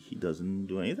 he doesn't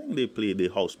do anything. They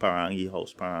house parang, he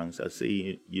house parangs. I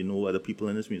say, you know other people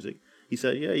in this music? He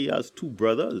said, yeah, he has 2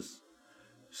 brothers.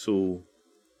 So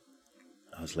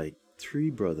I was like, 3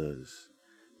 brothers.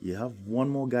 You have one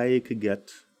more guy you could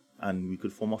get, and we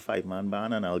could form a 5-man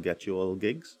band, and I'll get you all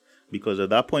gigs. Because at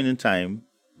that point in time,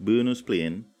 Burn was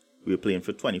playing. We were playing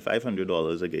for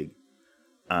 $2,500 a gig,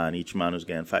 and each man was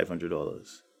getting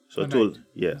 $500. So I told,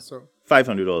 yeah, so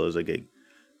 $500 a gig.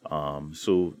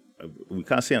 So we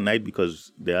can't say a night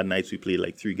because there are nights we played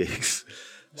like 3 gigs.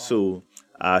 Wow. So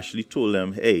I actually told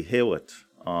them, hey, hear what?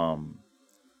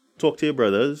 Talk to your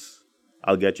brothers.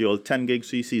 I'll get you all 10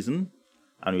 gigs for your season,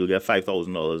 and we'll get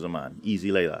 $5,000 a man.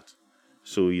 Easy like that.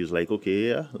 So he was like, okay,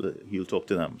 yeah, he'll talk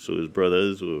to them. So his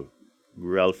brothers were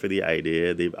real for the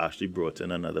idea. They've actually brought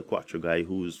in another quattro guy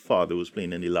whose father was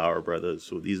playing in the Lara Brothers.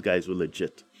 So these guys were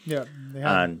legit. Yeah, they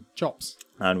had chops.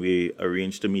 And we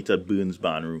arranged to meet at Burn's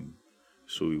band room.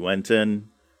 So we went in,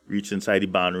 reached inside the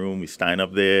band room. We stand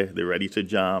up there. They're ready to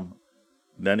jam.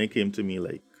 Then they came to me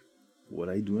like, what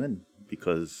are you doing?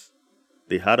 Because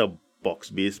they had a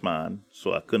box bass man,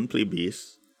 so I couldn't play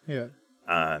bass. Yeah.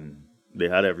 And they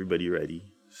had everybody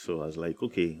ready. So I was like,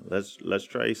 okay, let's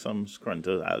try some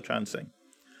Scrunter. I'll try and sing.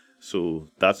 So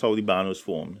that's how the band was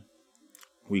formed.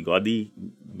 We played,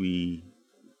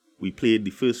 the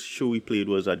first show we played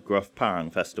was at Gruff Parang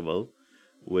Festival,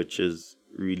 which is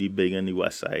really big in the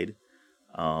west side.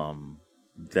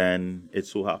 Then it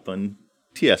so happened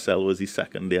TSL was the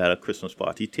second. They had a Christmas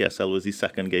party. TSL was the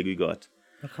second gig we got.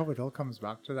 Look how it all comes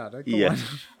back to that. Yeah.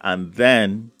 And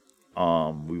then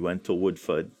we went to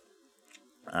Woodford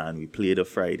and we played a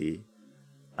Friday.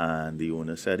 And the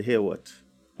owner said, hey, what?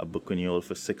 I'm booking you all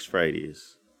for 6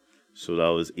 Fridays. So that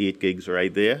was 8 gigs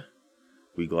right there.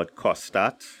 We got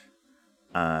Costat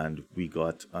and we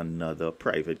got another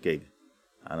private gig.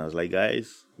 And I was like,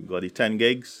 guys, we got the 10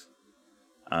 gigs.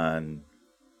 And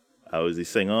I was the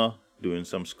singer doing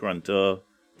some Scrunter.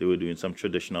 They were doing some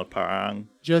traditional parang.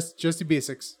 Just the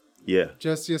basics. Yeah.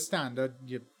 Just your standard.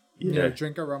 You know, Yeah.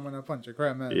 drink a rum and a punch of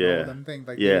creme and Yeah. all them things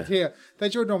like Yeah. that. Here,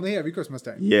 that you would normally hear every Christmas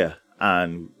time. Yeah,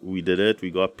 and we did it. We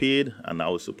got paid, and that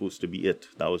was supposed to be it.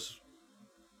 That was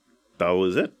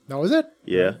it. That was it?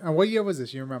 Yeah. Right. And what year was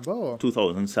this? You remember? Or?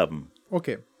 2007.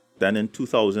 Okay. Then in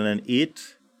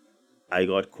 2008, I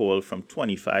got called from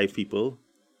 25 people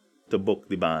to book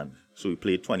the band. So we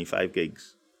played 25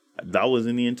 gigs. That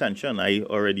wasn't the intention. I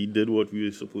already did what we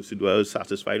were supposed to do. I was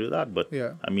satisfied with that. But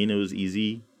Yeah. I mean, it was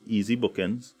easy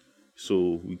bookings.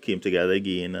 So we came together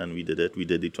again and we did it. We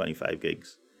did the 25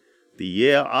 gigs. The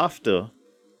year after,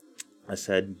 I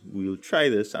said, we'll try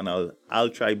this and I'll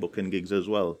try booking gigs as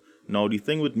well. Now, the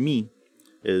thing with me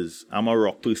is I'm a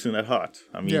rock person at heart.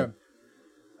 I mean, Yeah.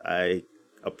 I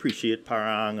appreciate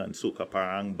Parang and Soca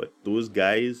Parang, but those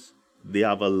guys, they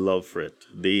have a love for it.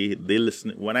 They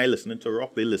listen. When I listen to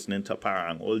rock, they listening to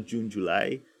Parang. All June,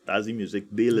 July, that's the music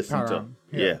they listen Parang,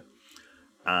 to. yeah. Yeah.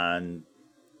 And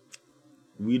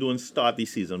we don't start the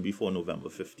season before November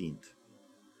 15th.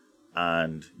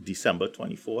 And December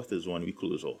 24th is when we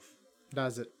close off.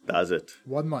 That's it. That's it.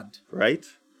 1 month. Right?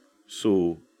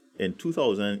 So in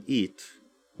 2008,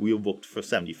 we were booked for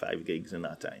 75 gigs in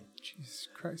that time. Jesus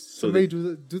Christ. So Somebody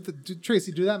do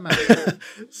Tracy, do that math.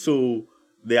 So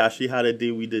they actually had a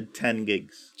day we did 10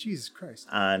 gigs. Jesus Christ.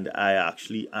 And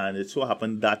it so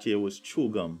happened that year was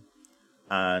Chogam.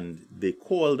 And they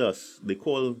called us,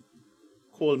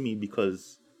 called me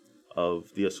because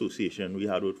of the association we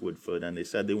had with Woodford. And they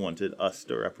said they wanted us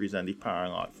to represent the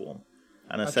Parang art form.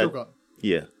 And I At said, Chogam.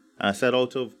 yeah. And I said,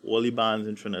 out of all the bands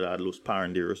in Trinidad, Los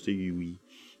Paranderos to Yui,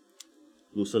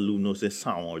 Los Alumnos de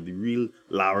Samor, the real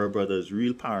Lara Brothers,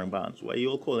 real Parang bands, why are you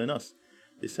all calling us?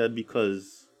 They said,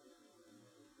 because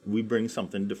we bring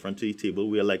something different to the table.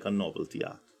 We are like a novelty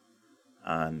act.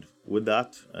 And with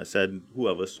that, I said,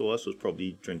 whoever saw us was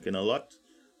probably drinking a lot.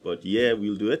 But yeah,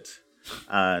 we'll do it.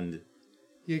 And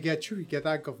You get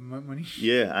that government money.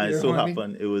 yeah, and You it know so what I mean?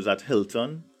 happened, it was at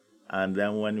Hilton. And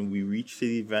then when we reached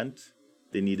the event,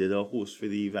 they needed a host for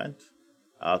the event.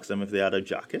 I asked them if they had a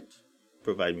jacket,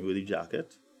 provide me with a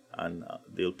jacket, and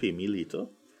they'll pay me later.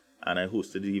 And I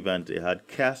hosted the event. They had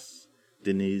Cass,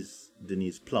 Denise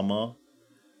Plummer,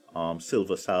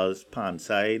 Silver Sal's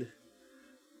Panside,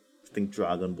 I think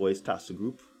Dragon Boys Tassa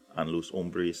Group, and Los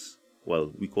Hombres.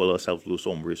 Well, we call ourselves Los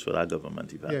Hombres for that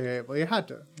government event. Yeah. Well, you had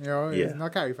to. You know, Yeah. it's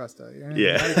not carry faster. You know,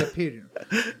 Yeah. You had to get paid, you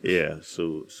know. Yeah,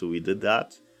 so we did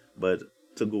that. But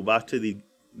to go back to the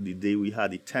day we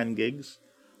had the 10 gigs,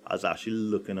 I was actually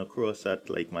looking across at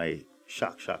like my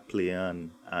Shack player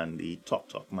and the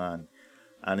Talk man.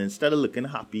 And instead of looking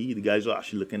happy, the guys were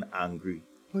actually looking angry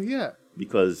Well, yeah.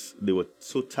 because they were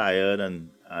so tired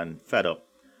and fed up.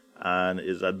 And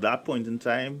it's at that point in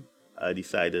time, I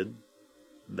decided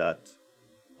that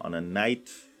on a day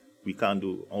we can't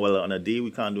do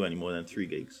any more than 3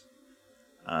 gigs.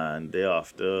 And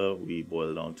thereafter, we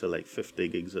boiled down to like 50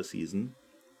 gigs a season.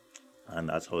 And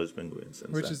that's how it's been going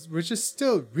since then. Which is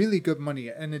still really good money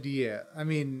at the end of the year. I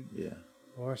mean, Yeah.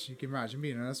 gosh, you can imagine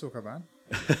being in a soca band.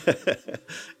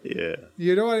 Yeah.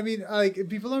 You know what I mean? Like,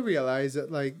 people don't realize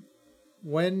that, like,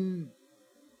 when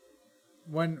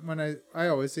I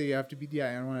always say you have to beat the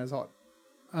iron when it's hot.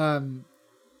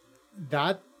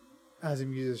 That, as a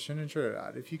musician in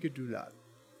Trinidad, if you could do that,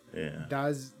 Yeah.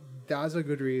 that's a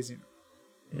good reason.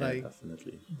 Yeah, Like,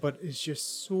 definitely. but it's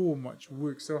just so much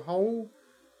work. So how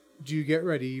do you get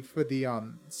ready for the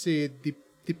say the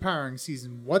Parang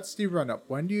season? What's the run up?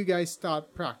 When do you guys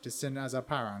start practicing as a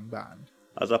Parang band?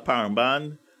 As a Parang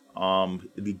band,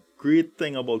 the great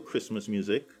thing about Christmas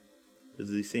music is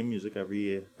the same music every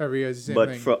year. Every year is the same But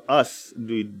thing. for us,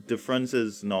 the difference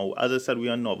is now, as I said, we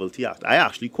are a novelty act. I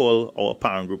actually call our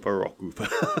Parang group a rock group.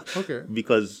 Okay.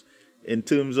 Because in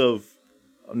terms of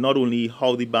not only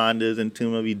how the band is, in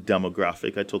terms of the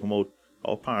demographic, I talk about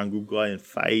our Parang group going in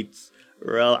fights,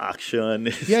 real action.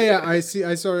 Yeah, I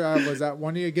saw I was at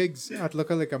one of your gigs at Look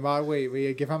Like a Mad Way where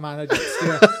you give a man a jet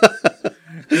stare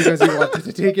because he wanted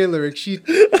to take your lyric sheet.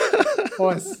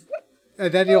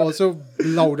 And then he also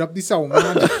loud up the sound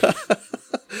man.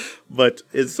 But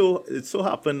it so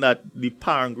happened that the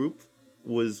Parang group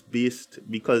was based,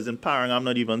 because in Parang I'm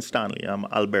not even Stanley, I'm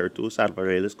Alberto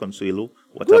Salvarelis Consuelo,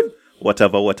 whatever.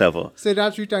 Say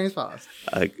that 3 times fast.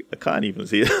 I can't even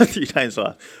say that 3 times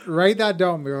fast. Write that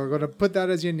down. We're going to put that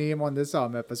as your name on this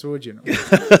episode, you know.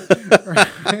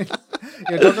 Right?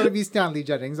 You're not going to be Stanley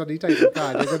Jennings on the title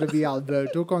card. You're going to be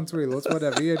Alberto Consuelos,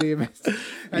 whatever your name is.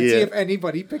 And see Yeah. if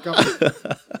anybody pick up.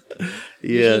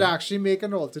 You should actually make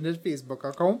an alternate Facebook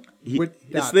account with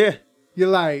that. It's there. You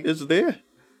like. It's there.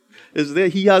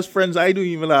 He has friends I don't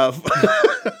even have.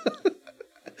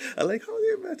 I like how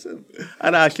they met him.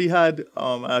 And I actually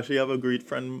have a great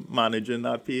friend managing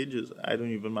that page. I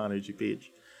don't even manage the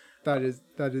page. That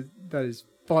is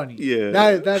funny. Yeah.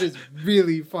 That is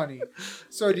really funny.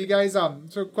 So do you guys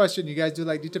so question, you guys do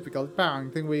like the typical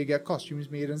parang thing where you get costumes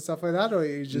made and stuff like that, or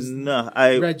you just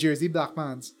red jersey, black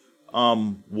pants?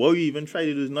 What we even try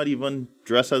to do is not even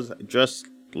dress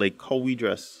like how we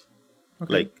dress.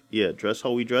 Okay. Dress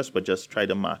how we dress, but just try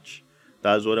to match.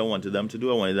 That's what I wanted them to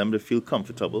do. I wanted them to feel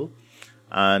comfortable.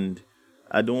 And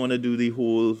I don't want to do the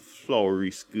whole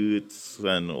flowery skirts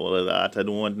and all of that. I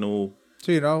don't want no...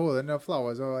 So you're not holding no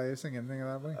flowers or are you singing anything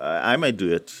that way? I might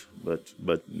do it, but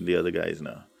the other guys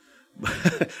now.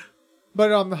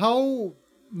 But how...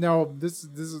 Now, this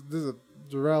is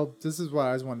Jarrell, this is what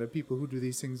I was wondering, people who do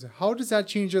these things, how does that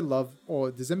change your love,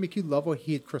 or does that make you love or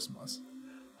hate Christmas?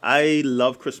 I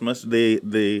love Christmas.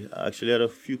 They actually had a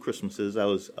few Christmases. I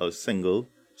was single,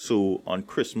 so on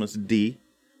Christmas Day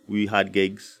we had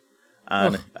gigs,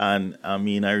 and I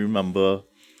mean I remember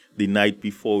the night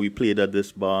before we played at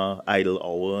this bar, Idle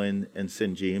Hour in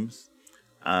St. James,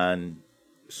 and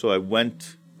so I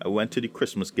went to the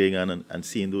Christmas gig and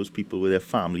seeing those people with their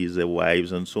families, their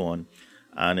wives, and so on,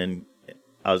 and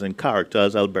I was in character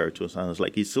as Alberto, and I was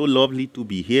like, it's so lovely to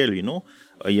be here, you know.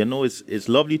 It's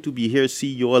lovely to be here, see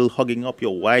you all hugging up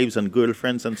your wives and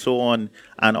girlfriends and so on.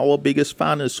 And our biggest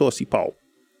fan is Saucy Pow.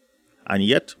 And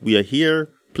yet we are here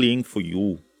playing for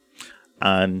you.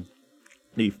 And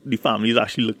the families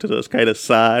actually looked at us kind of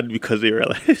sad because they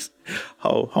realized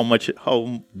how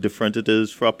different it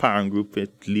is for a parent group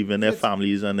leaving their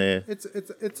families and their... It's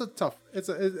a tough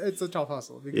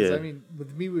hustle because I mean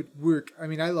with me with work, I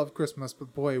mean I love Christmas,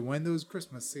 but boy, when those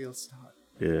Christmas sales start.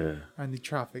 Yeah. And the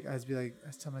traffic, I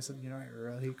tell myself, I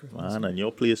really hate Christmas. Man, and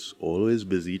your place always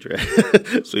busy,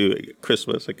 so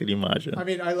Christmas, I can imagine. I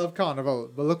mean, I love Carnival,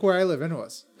 but look where I live in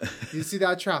was. You see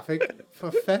that traffic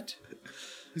for Fete?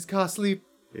 His car sleep.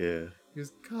 Yeah.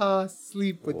 His car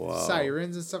sleep with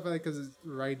sirens and stuff like that because it's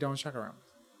right down Chacaram.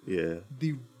 Yeah.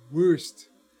 The worst.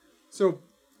 So,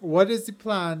 what is the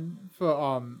plan for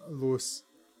Los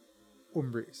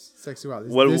Hombres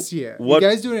Sexuales this year? You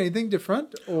guys doing anything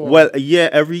different? Or? Well, yeah,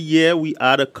 every year we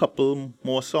add a couple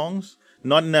more songs.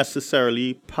 Not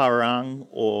necessarily parang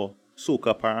or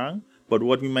soca parang, but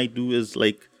what we might do is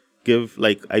I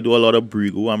do a lot of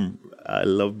brigo. I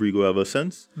love brigo ever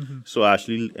since. Mm-hmm. So I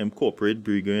actually incorporate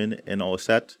brigo in our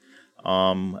set.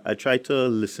 I try to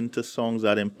listen to songs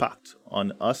that impact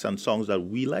on us and songs that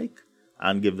we like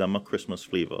and give them a Christmas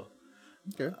flavor.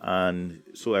 Okay. And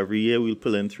so every year we'll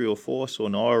pull in 3 or 4. So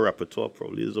now our repertoire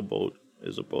probably is about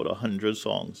 100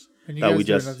 songs. And you guys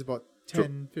doing that's about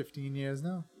 10, 15 years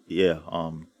now? Yeah,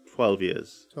 12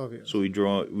 years. 12 years. So we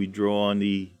draw on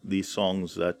the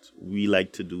songs that we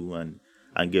like to do and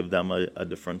give them a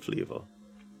different flavor.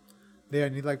 There are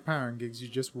any parent gigs you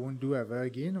just won't do ever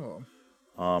again, or?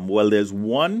 Well, there's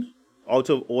one out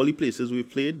of all the places we've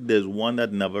played. There's one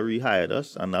that never rehired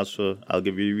us, and that's I'll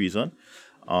give you the reason.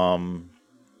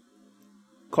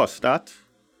 Costat.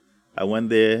 I went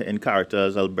there in character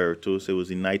as Alberto, so it was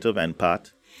the night of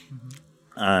NPAT,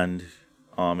 and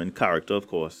in character, of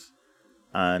course,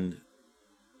 and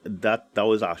that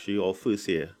was actually our first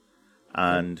year,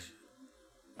 and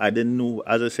I didn't know,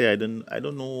 as I say, I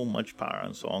don't know much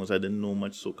parang songs. I didn't know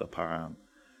much soca parang,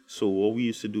 so what we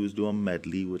used to do is do a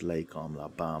medley with La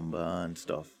Bamba and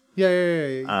stuff. Yeah.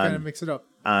 You kind of mix it up.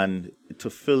 And to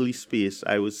fill the space,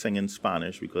 I was singing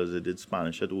Spanish because I did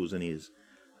Spanish at Ozanes.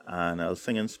 And I was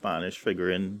singing Spanish,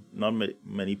 figuring not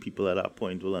many people at that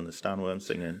point will understand what I'm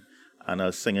singing. And I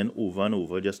was singing over and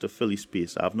over just to fill the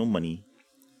space. I have no money.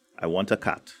 I want a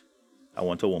cat. I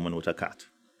want a woman with a cat.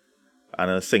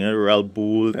 And I was singing real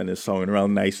bold and it's sounding real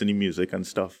nice in the music and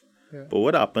stuff. Yeah. But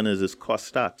what happened is this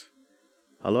Costat.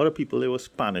 A lot of people, they were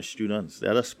Spanish students. They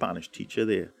had a Spanish teacher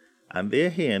there. And they're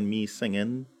hearing me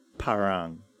singing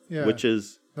parang, which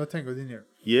is... No tengo dinero.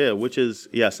 Yeah, which is...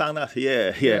 Yeah, sang that.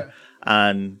 Yeah.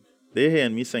 And they're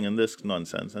hearing me singing this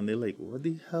nonsense. And they're like, what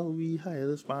the hell we hire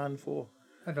this band for?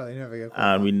 I know, they never get called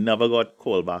and back. We never got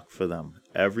called back for them.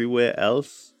 Everywhere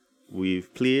else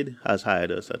we've played has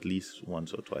hired us at least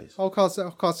once or twice. How cost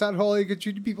that hall you get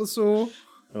treat people so...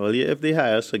 Well, yeah, if they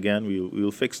hire us again, we'll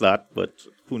fix that, but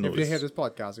who knows? If they hear this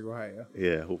podcast, they'll go hire you.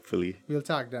 Yeah, hopefully. We'll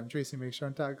tag them. Tracy, make sure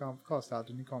and tag Costat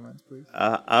in the comments, please.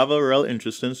 I have a real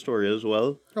interesting story as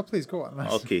well. Oh, please, go on.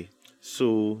 Okay,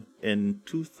 so in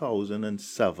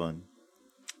 2007,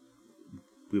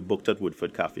 we booked at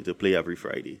Woodford Cafe to play every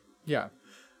Friday. Yeah.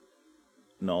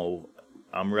 Now,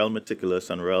 I'm real meticulous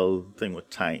and real thing with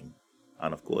time.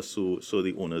 And of course, so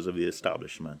the owners of the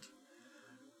establishment.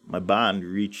 My band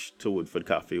reached to Woodford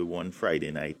Cafe one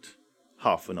Friday night,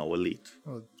 half an hour late.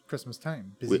 Well, Christmas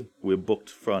time, busy. We're booked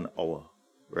for an hour,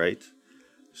 right?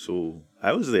 So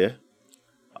I was there.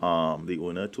 The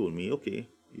owner told me, okay,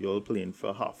 you're playing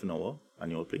for half an hour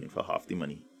and you're playing for half the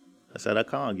money. I said, I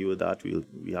can't argue with that.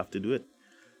 We have to do it.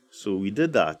 So we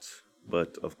did that.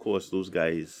 But of course, those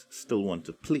guys still want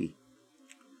to play.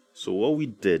 So what we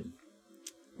did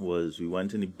was we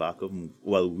went in the back of,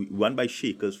 we went by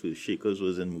Shakers first. Shakers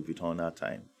was in Movie Town that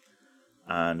time.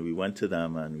 And we went to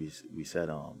them and we said,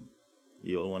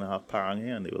 you all want to have parang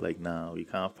here? And they were like, nah, we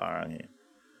can't have parang here.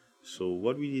 So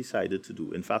what we decided to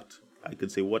do, in fact, I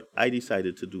could say what I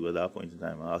decided to do at that point in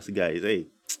time. I asked the guys, hey,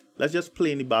 let's just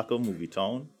play in the back of Movie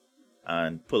Town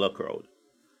and pull a crowd.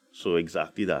 So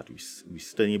exactly that. We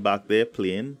stood in the back there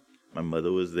playing. My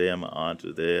mother was there, my aunt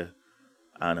was there.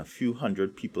 And a few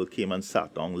hundred people came and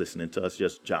sat down listening to us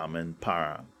just jamming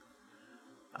parang.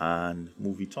 And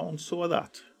Movie Town saw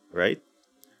that, right?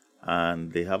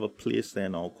 And they have a place there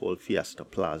now called Fiesta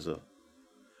Plaza.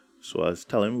 So I was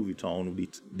telling Movie Town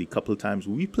the couple times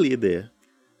we played there,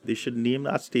 they should name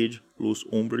that stage Los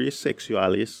Hombres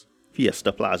Sexuales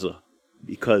Fiesta Plaza.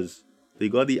 Because they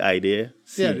got the idea.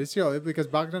 Yeah, because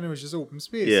back then it was just open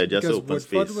space. Yeah, just because open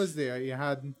Woodford space. was there. You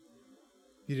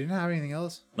didn't have anything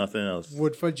else. Nothing else.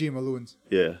 Woodford J. Malone's.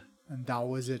 Yeah. And that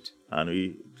was it.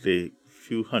 And the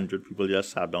few hundred people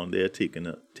just sat down there taking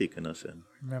us in.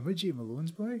 Remember J.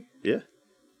 Malone's, boy? Yeah.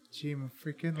 J.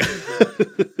 freaking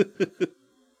Malone.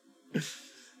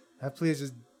 That place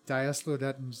is dire slow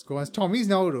that and just go on. Tommy's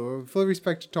now though. Full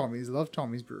respect to Tommy's. Love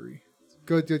Tommy's Brewery.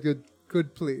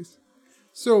 Good place.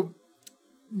 So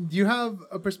you have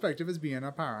a perspective as being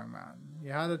a parang man.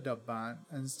 You had a dub band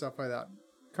and stuff like that.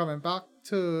 Coming back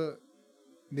to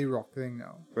the rock thing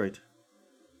now. Right.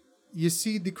 You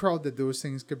see the crowd that those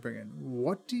things could bring in.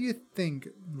 What do you think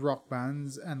rock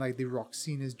bands and like the rock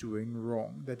scene is doing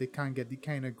wrong that they can't get the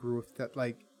kind of growth that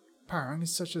like parang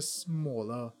is such a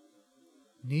smaller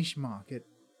niche market?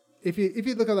 If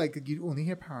you look at like you only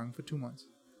hear parang for 2 months,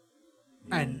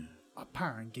 and a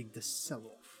parang gig to sell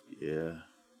off. Yeah.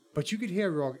 But you could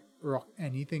hear rock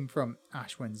anything from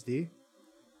Ash Wednesday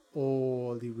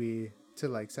all the way to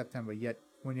like September. Yet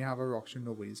when you have a rock show,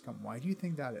 nobody's come. Why do you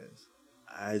think that is?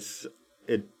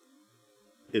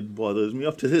 It bothers me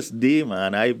up to this day,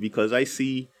 man. Because I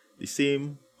see the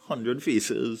same 100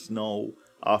 faces now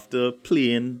after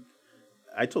playing.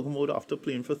 I talk about after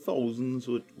playing for thousands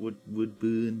would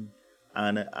burn,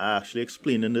 and I actually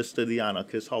explaining this to the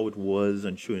anarchists how it was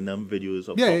and showing them videos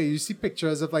of you see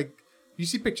pictures of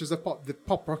the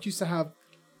pop rock used to have.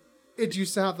 It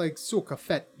used to have like Soca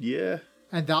Fete. Yeah.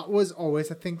 And that was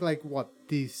always, I think, like what,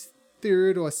 the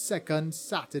third or second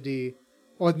Saturday.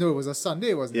 Or no, it was a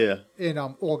Sunday, wasn't it? Yeah. In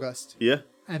August. Yeah.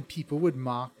 And people would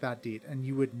mark that date, and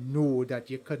you would know that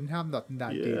you couldn't have nothing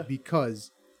that day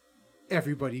because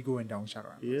everybody going down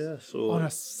Chaturanga. Yeah, so on a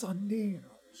Sunday,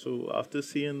 So after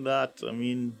seeing that, I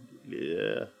mean,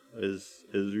 yeah, it's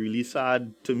really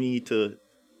sad to me to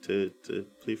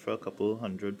play for a couple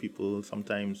hundred people,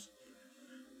 sometimes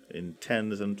in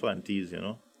 10s and 20s, you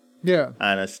know. Yeah.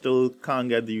 And I still can't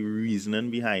get the reasoning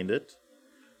behind it.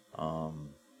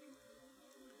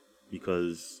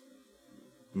 Because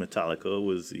Metallica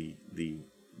was the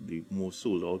most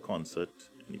sold out concert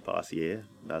in the past year.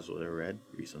 That's what I read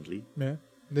recently. Yeah.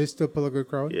 They still pull a good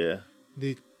crowd. Yeah.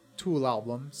 The Tool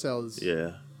album sells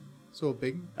so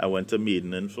big. I went to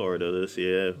Maiden in Florida this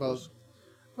year.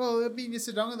 Well, I mean, you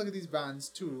sit down and look at these bands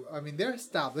too. I mean, they're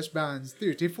established bands,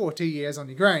 30, 40 years on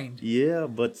the grind. Yeah,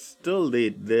 but still,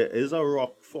 there is a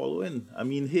rock following. I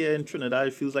mean, here in Trinidad,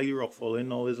 it feels like the rock following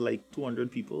now is like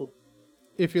 200 people.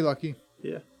 If you're lucky.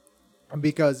 Yeah.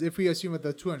 Because if we assume that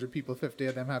the 200 people, 50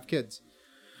 of them have kids,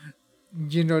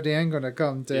 you know they ain't going to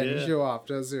come to any show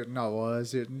after a certain hour, a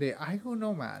certain day. I don't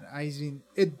know, man. I mean,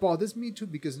 it bothers me too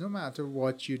because no matter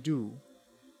what you do,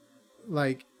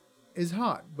 like, it's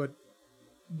hard. But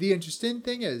the interesting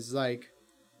thing is, like,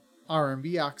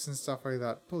 R&B acts and stuff like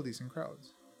that pull decent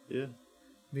crowds. Yeah.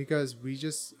 Because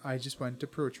I just went to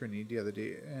Pro Trinity the other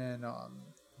day and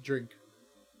drink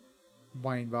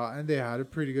wine bar, and they had a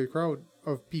pretty good crowd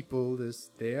of people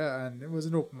there, and it was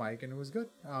an open mic, and it was good.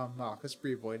 Marcus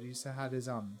Brayboy used to have his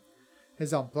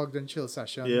unplugged and chill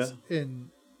sessions in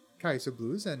Kaiser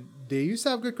Blues, and they used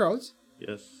to have good crowds.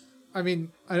 Yes. I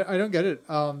mean, I don't get it.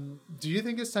 Do you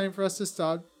think it's time for us to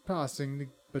start passing the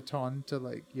baton to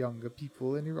like younger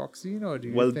people in the rock scene, or do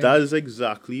you think... that is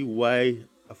exactly why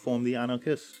I formed the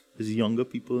Anarchists, is younger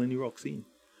people in the rock scene.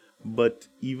 But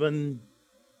even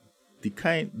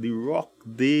the rock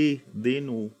they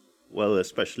know, well,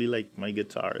 especially like my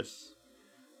guitarist,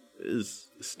 is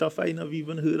stuff I never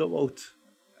even heard about.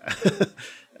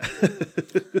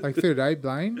 Like Third Eye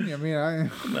Blind? I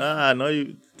mean, Nah, no,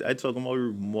 I talk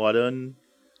about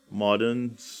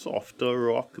modern, softer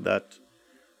rock that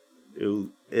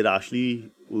it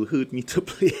actually will hurt me to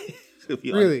play. To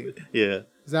be Really? honest. Yeah.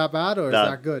 is that bad or is That-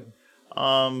 that good?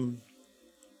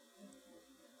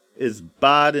 It's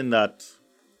bad in that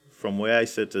from where I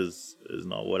sit is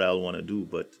not what I want to do,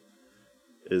 but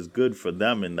it's good for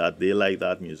them in that they like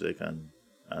that music and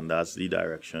that's the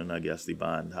direction I guess the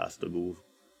band has to go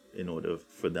in order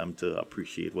for them to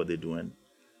appreciate what they're doing.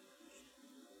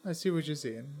 I see what you're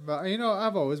saying. But,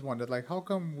 I've always wondered, like, how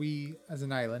come we as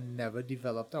an island never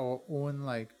developed our own,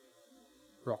 like,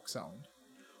 rock sound?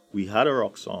 We had a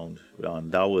rock sound,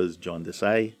 and that was John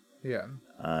Desai, Yeah.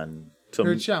 and to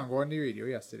Heard me, Shango on the radio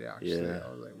yesterday, actually. yeah,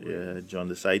 I was like, yeah, John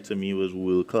Desai to me was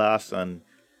world class, and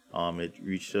it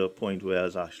reached a point where I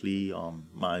was actually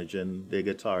managing the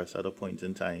guitarist at a point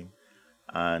in time,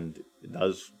 and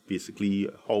that's basically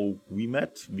how we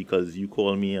met because you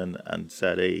called me and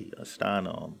said, "Hey, Stan,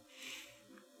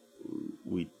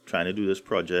 we trying to do this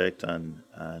project, and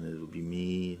it'll be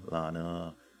me,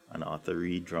 Lana, and Arthur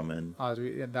Reed drumming."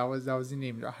 and that was the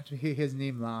name. I had to hear his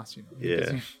name last,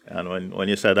 Yeah, and when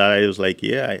you said that, I was like,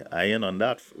 "Yeah, I ain't on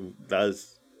that."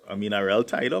 I real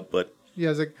tied up, but Yeah,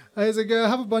 I was like, I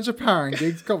have a bunch of parent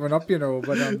gigs coming up,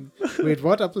 but wait,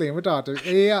 what? I'm playing with Arthur.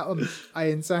 Yeah, I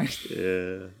inside.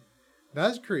 yeah,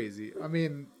 That's crazy. I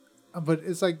mean, but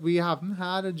it's like we haven't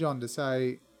had a John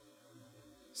Desai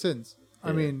since. I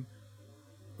Yeah. mean,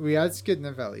 we had Skid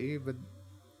Novelli, but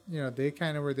they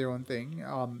kind of were their own thing.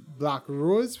 Black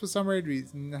Rose, for some weird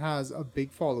reason, has a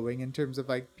big following in terms of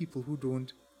like people who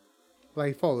don't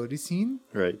like follow the scene.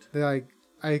 right, They're like,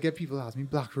 I get people ask me,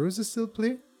 Black Rose is still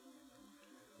play?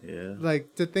 yeah,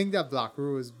 Like, to think that Black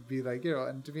Rose would be like,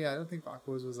 and to me, I don't think Black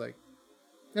Rose was like,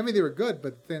 I mean, they were good,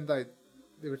 but then like,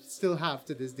 they would still have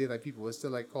to this day, like, people would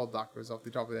still like call Black Rose off the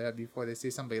top of their head before they say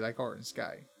somebody like Orange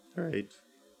Sky. right.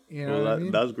 You know Well, what I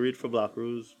mean? that's great for Black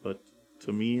Rose, but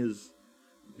to me is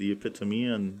the epitome,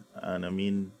 and I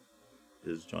mean,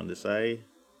 is John Desai.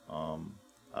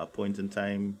 At a point in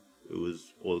time, it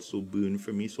was also Boone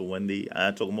for me. So when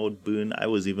I talk about Boone, I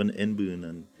was even in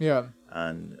Boone, Yeah.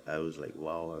 and I was like,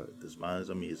 wow, this man is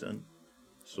amazing.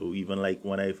 So even like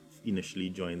when I initially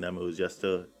joined them, it was just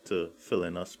to fill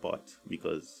in a spot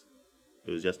because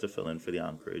it was just to fill in for the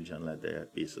Anchorage and let their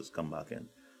bases come back in.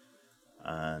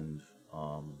 And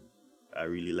I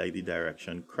really like the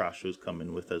direction Crash was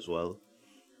coming with as well.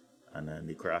 And then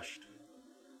they crashed.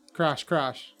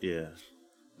 Crash. Yeah.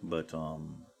 But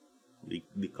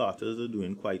the Carters are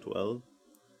doing quite well.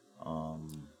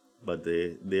 But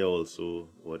they're also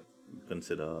what we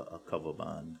consider a cover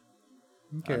band.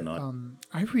 Okay. I'm not-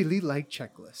 I really like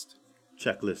Checklist.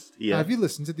 Checklist. Yeah. Have you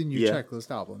listened to the new Yeah. Checklist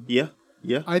album? Yeah.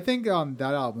 Yeah. I think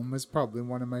that album was probably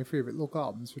one of my favorite local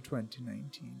albums for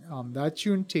 2019. That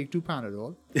tune, Take Two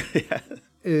Panadol,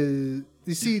 is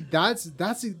that's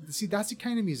the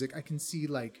kind of music I can see,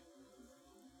 like,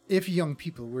 if young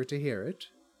people were to hear it,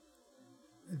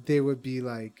 they would be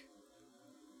like,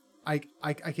 I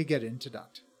could get into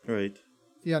that. Right.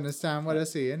 You understand what I'm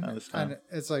saying? I understand. And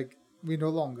it's like we're no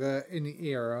longer in the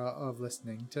era of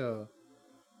listening to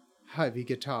heavy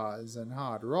guitars and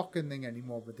hard rock and thing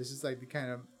anymore, but this is like the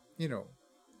kind of,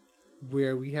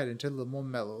 where we head into a little more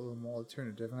mellow, a little more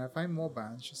alternative, and I find more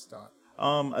bands should start.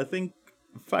 I think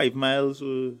 5 Miles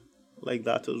were like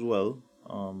that as well.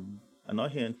 I'm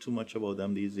not hearing too much about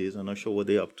them these days. I'm not sure what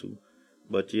they're up to.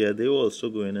 But yeah, they were also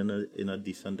going in a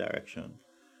decent direction.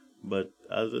 But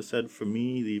as I said, for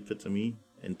me, the epitome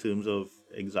in terms of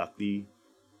exactly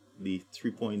the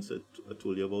 3 points that I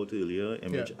told you about earlier,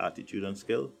 image, Yeah. attitude, and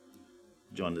skill,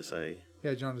 John Desai.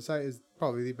 Yeah, John Desai is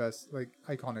probably the best, like,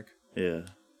 iconic Yeah,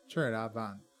 Trinidad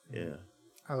band. yeah,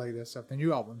 I like their stuff. The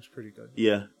new album's pretty good.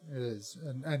 yeah, It is.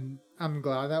 And I'm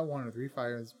glad that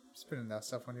 103.5 is spinning that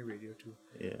stuff on the radio too.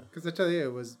 yeah. Because I tell you,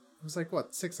 it was like,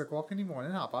 what, 6 o'clock in the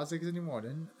morning, 6:30 in the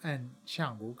morning, and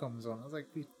Shango comes on. I was like,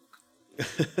 wait,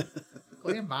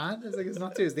 what you man? It's like, it's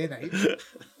not Tuesday night.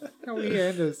 How are we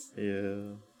hearing this?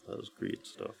 Yeah, that was great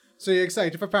stuff. So you're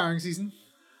excited for pairing season?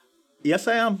 Yes,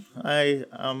 I am. I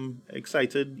am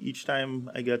excited each time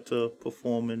I get to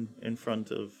perform in front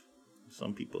of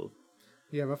some people.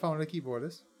 You ever found a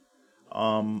keyboardist?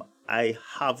 I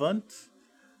haven't,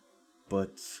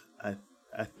 but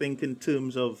I think in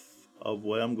terms of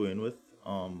what I'm going with,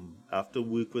 I have to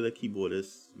work with a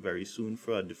keyboardist very soon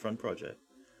for a different project.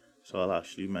 So I'll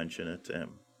actually mention it to him.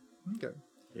 Okay.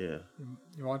 Yeah.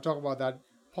 You want to talk about that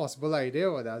possible idea,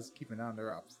 or that's keeping it under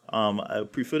wraps? I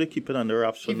prefer to keep it under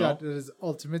wraps for Keep now. that as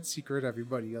ultimate secret,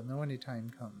 everybody. You'll know when the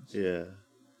time comes. Yeah.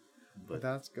 But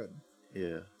that's good.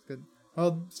 Yeah. Good.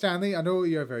 Well, Stanley, I know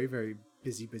you're a very, very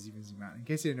busy man. In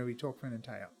case you didn't know, we talk for an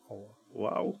entire hour.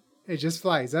 Wow. It just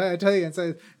flies. I tell you, it's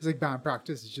like band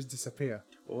practice. It just disappear.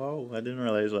 Wow, I didn't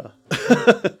realize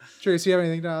that. Tracy, you have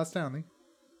anything to ask Stanley?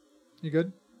 You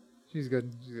good? She's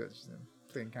good. She's good. She's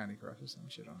playing Candy Crush or some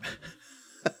shit on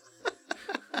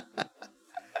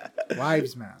it.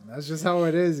 Wives, man. That's just how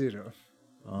it is, you know.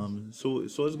 So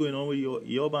what's going on with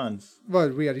your bands? Well,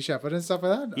 we had the Shepherd and stuff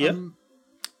like that. Yeah.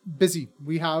 Busy.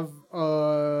 We have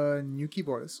a new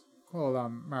keyboardist called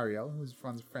Marielle, who's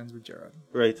friends with Jared.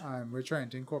 Right. We're trying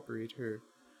to incorporate her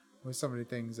with some of the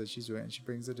things that she's doing. She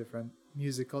brings a different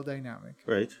musical dynamic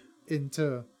Right.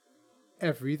 into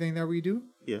everything that we do.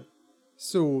 Yeah.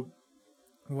 So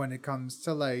when it comes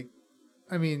to like,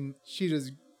 I mean, she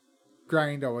just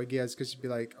grind our gears because she'd be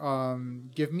like,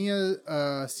 give me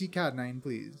a C Cat 9,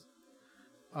 please.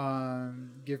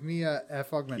 Give me a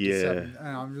F augmented 7. And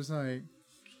I'm just like,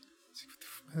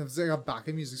 it's like I'm back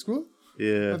in music school.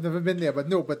 Yeah. I've never been there, but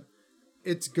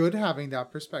it's good having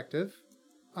that perspective.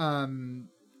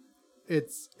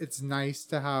 It's nice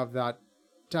to have that,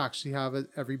 to actually have it.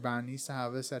 Every band needs to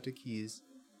have a set of keys,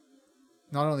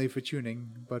 not only for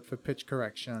tuning but for pitch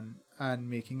correction and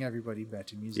making everybody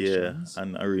better musicians. Yeah,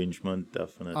 and arrangement,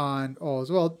 definitely. And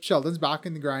also, well, Sheldon's back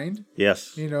in the grind.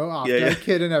 Yes. You know, after a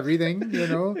kid and everything, you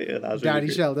know. Yeah, that's Daddy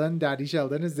really Daddy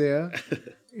Sheldon is there,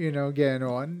 you know, getting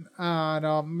on.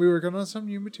 And we were working on some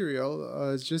new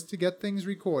material just to get things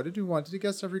recorded. We wanted to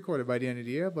get stuff recorded by the end of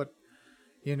the year, but,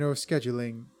 you know,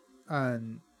 scheduling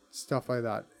and stuff like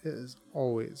that is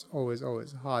always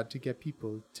hard to get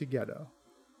people together.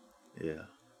 Yeah.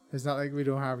 It's not like we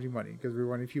don't have any money because we're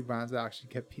one of the few bands that actually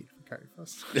get paid for Carry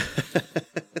Fest.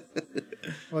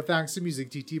 Well, thanks to Music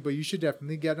TT, but you should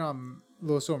definitely get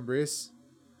Los Hombres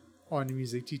on the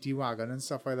Music TT wagon and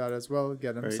stuff like that as well.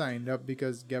 Get them signed up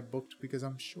get booked because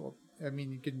I'm sure. I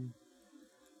mean, you can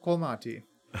call Marty.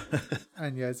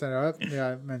 And yeah,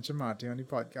 I mentioned Marty on the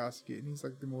podcast again. He's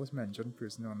like the most mentioned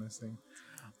person on this thing.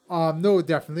 No,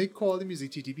 definitely call the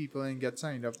Music TT people and get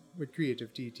signed up with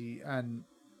Creative TT and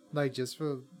like just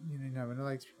for, you never know,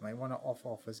 like people might want an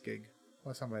off-office gig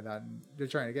or something like that. And they're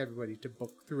trying to get everybody to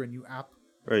book through a new app.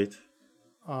 Right.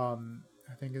 I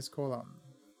think it's called, I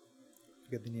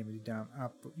forget the name of the damn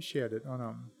app, but we shared it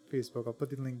on Facebook. I'll put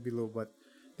the link below, but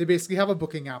they basically have a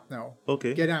booking app now.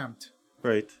 Okay. Get Amped.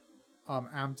 Right.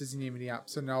 Amped is the name of the app.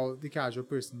 So now the casual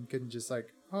person can just like,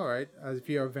 all right, as if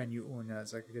you're a venue owner,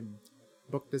 it's like I can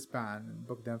book this band and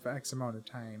book them for X amount of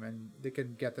time, and they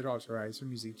can get it authorized from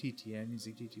Music TT, and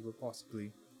Music TT will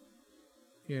possibly,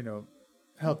 you know,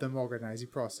 help them organize the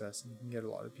process and can get a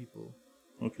lot of people.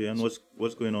 Okay, and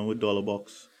what's going on with Dollar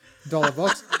Box? Dollar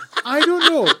Box? I don't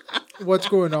know what's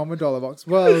going on with Dollar Box.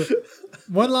 Well,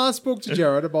 one last spoke to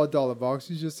Jared about Dollar Box.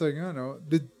 He's just like, I don't know.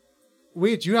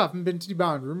 Wait, you haven't been to the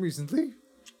band room recently?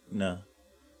 No.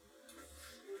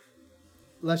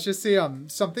 Let's just say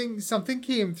something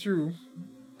came through,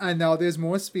 and now there's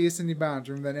more space in the band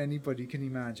room than anybody can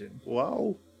imagine.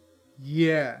 Wow.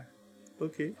 Yeah.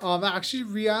 Okay. Actually,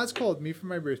 Riaz called me for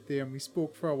my birthday, and we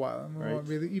spoke for a while. And Right.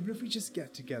 really, even if we just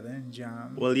get together and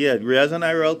jam. Well, yeah, Riaz and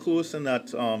I are all close in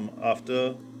that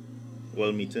after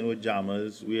meeting with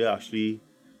jammers, we actually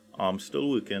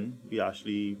still working. We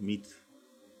actually meet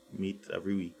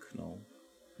every week now.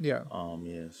 Yeah.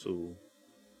 So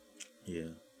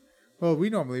yeah. Well,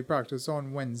 we normally practice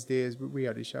on Wednesdays, but we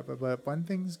are the Shepherd. But when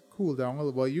things cool down a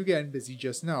little, well, you're getting busy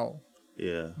just now.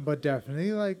 Yeah. But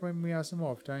definitely, like, when we have some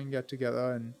off time, get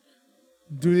together and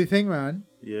do the thing, man.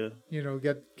 Yeah. You know,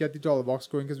 get the Dollar Box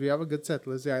going, because we have a good set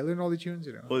list. I learn all the tunes,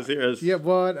 you know. Oh, serious? Yeah,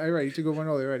 but I'm ready to go one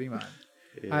already, man.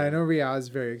 Yeah. I know Riaz is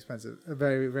very expensive,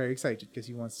 very, very excited, because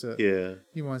he wants to. Yeah.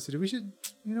 He wants to do. We should,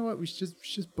 you know what? We should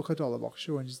just book a Dollar Box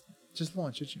show and just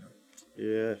launch it, you know.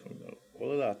 Yeah.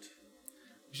 All of that.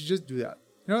 We should just do that.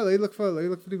 You know, look for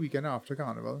the weekend after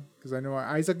Carnival, because I know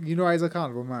Isaac. You know, Isaac's a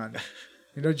Carnival man.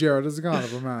 You know, Jared is a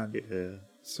Carnival man. Yeah.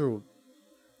 So,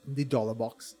 the Dollar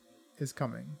Box is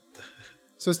coming.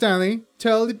 So, Stanley,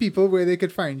 tell the people where they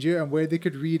could find you and where they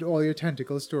could read all your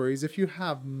tentacle stories if you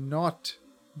have not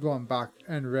gone back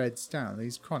and read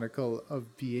Stanley's chronicle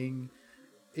of being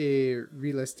a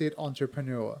real estate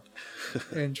entrepreneur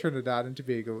in Trinidad and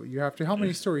Tobago. You have to, how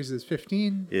many stories is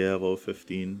 15? Yeah, about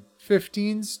 15.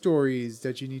 15 stories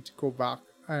that you need to go back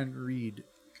and read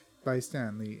by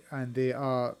Stanley, and they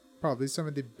are probably some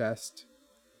of the best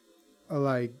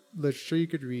like literature you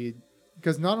could read,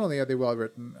 because not only are they well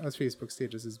written as Facebook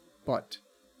statuses, but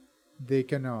they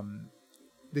can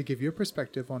they give you a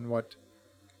perspective on what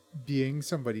being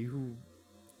somebody who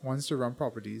wants to run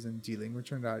properties and dealing with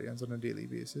Trinidadians on a daily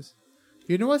basis.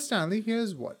 You know what, Stanley?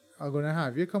 Here's what. I'm going to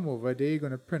have you come over there. You're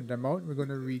going to print them out. We're going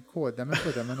to record them and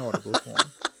put them in Audible form.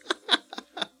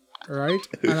 Right?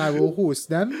 And I will host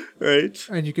them. Right.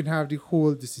 And you can have the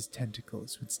whole, this is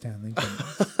Tentacles with Stanley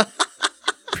Cummings.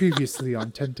 Previously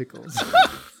on Tentacles.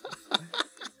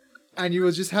 And you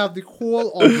will just have the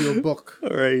whole audio book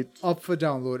Right. up for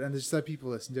download and just let people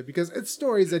listen to it. Because it's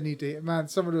stories that need to hear. Man,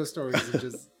 some of those stories are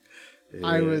just...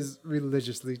 I was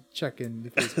religiously checking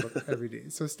the Facebook every day.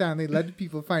 So Stanley, let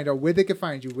people find out where they can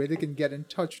find you, where they can get in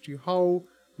touch with you, how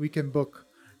we can book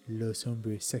Los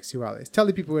Hombres Sexuales. Tell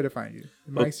the people where to find you.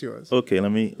 The mic's yours. Okay, let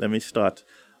me start.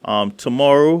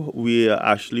 Tomorrow we are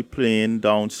actually playing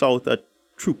down south at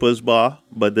Troopers Bar,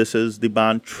 but this is the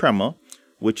band Tremor,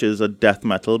 which is a death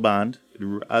metal band.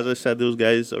 As I said, those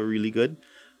guys are really good.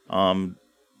 I'm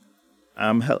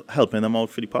helping them out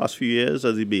for the past few years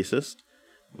as a bassist.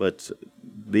 But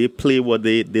they play what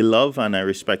they love, and I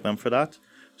respect them for that.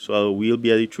 So we'll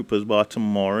be at the Troopers Bar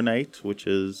tomorrow night, which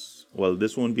is, well,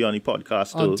 this won't be on the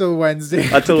podcast until Wednesday.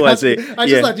 Until Wednesday. I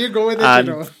just let you go with it,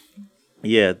 you know.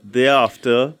 Yeah,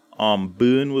 thereafter,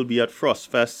 Burn will be at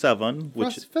Frostfest 7,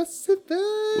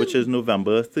 which is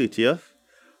November 30th.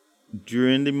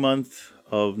 During the month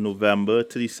of November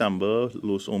to December,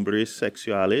 Los Hombres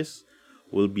Sexuales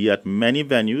will be at many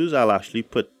venues. I'll actually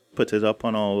put it up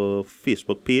on our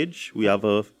Facebook page. We have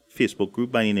a Facebook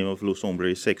group by the name of Los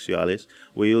Hombres Sexuales,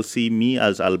 where you'll see me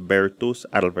as Albertos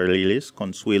Alvarez,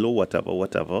 Consuelo,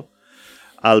 whatever.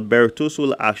 Albertos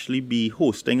will actually be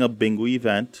hosting a bingo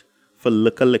event for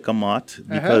Liquor Mart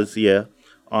because,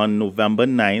 on November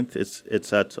 9th,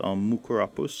 it's at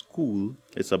Mucurapo School.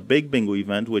 It's a big bingo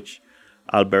event, which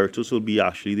Albertos will be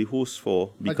actually the host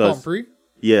for. Because,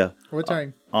 yeah. What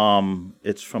time?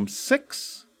 It's from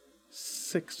 6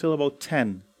 till about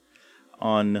 10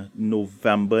 on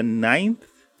November 9th.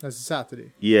 That's a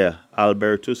Saturday. Yeah,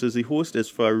 Albertus is the host. It's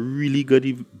for a really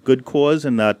good cause,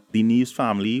 in that the Neves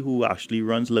family, who actually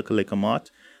runs Liquor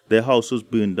Mart, their house was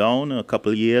burned down a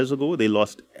couple of years ago. They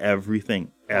lost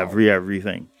everything,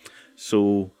 everything.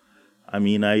 So, I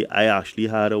mean, I actually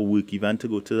had a work event to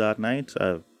go to that night.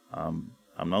 I'm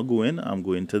not going. I'm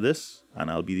going to this, and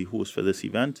I'll be the host for this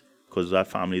event because that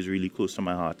family is really close to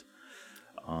my heart.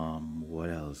 What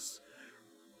else?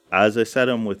 As I said,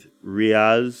 I'm with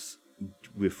Riaz.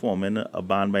 We're forming a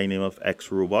band by the name of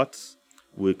X Robots,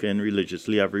 working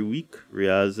religiously every week.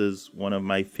 Riaz is one of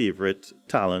my favorite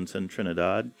talents in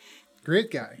Trinidad. Great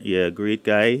guy. Yeah, great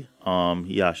guy.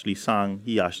 He actually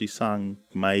sang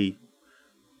my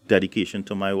dedication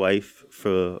to my wife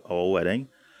for our wedding.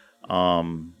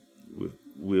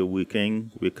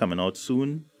 We're coming out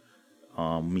soon.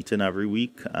 Meeting every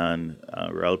week, and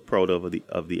we're all proud of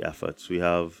the efforts. We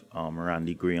have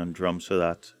Randy Gray on drums for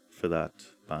that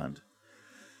band.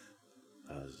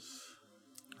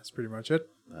 That's pretty much it.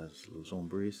 That's Los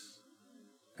Hombres,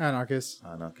 Anarchist,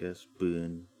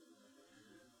 Burn,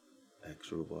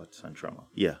 X Robots, and Tremor.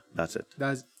 Yeah, that's it.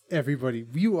 That's everybody.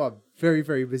 You are very,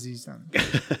 very busy, son.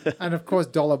 And of course,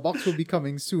 Dollar Box will be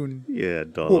coming soon. Yeah,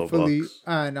 Dollar hopefully, Box.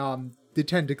 And the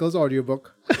Tentacles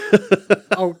audiobook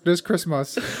out this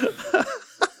Christmas.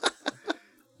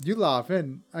 You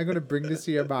laughing? I'm gonna bring this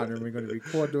to your band and we're gonna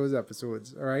record those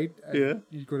episodes. All right? And yeah.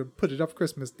 You're gonna put it up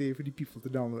Christmas Day for the people to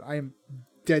download. I am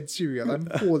dead serious. I'm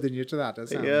holding you to that.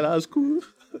 Yeah, that's cool.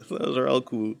 Those are all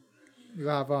cool. You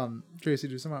have Tracy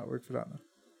do some artwork for that now.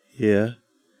 Yeah.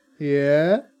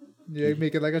 Yeah. Yeah,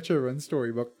 make it like a children's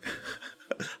storybook.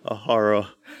 A horror.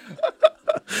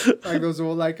 Like those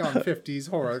old 50s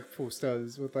horror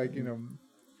posters with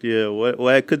Yeah,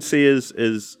 what I could say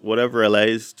is what I've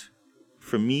realized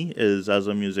for me is, as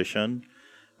a musician,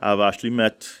 I've actually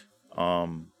met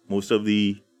most of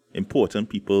the important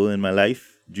people in my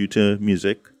life due to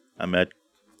music. I met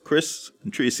Chris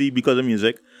and Tracy because of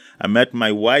music. I met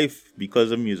my wife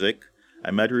because of music.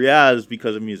 I met Riaz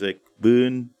because of music.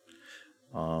 Burn,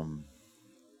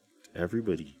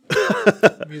 everybody.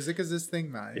 Music is this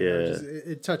thing, man. Yeah.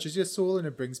 It touches your soul and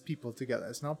it brings people together.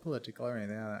 It's not political or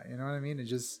anything like that. You know what I mean? It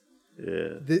just...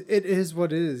 Yeah. It is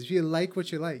what it is. You like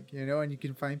what you like, and you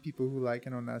can find people who like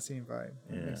and on that same vibe.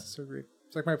 Yeah. It's so great.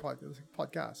 It's like my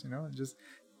podcast, and just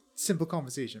simple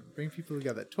conversation, bring people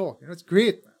together, talk. It's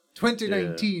great.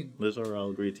 2019. Yeah. Those are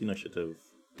all great initiative.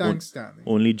 Thanks, Stanley.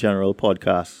 Only general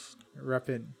podcasts.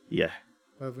 Repping. Yeah.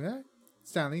 Well, yeah.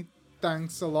 Stanley,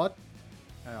 thanks a lot.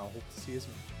 And I'll hope to see you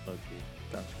soon. Okay.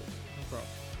 Thanks. No problem.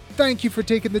 Thank you for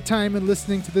taking the time and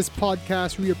listening to this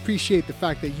podcast. We appreciate the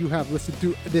fact that you have listened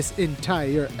through this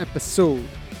entire episode.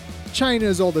 China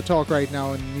is all the talk right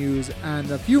now in the news,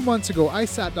 and a few months ago, I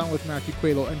sat down with Matthew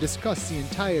Coelho and discussed the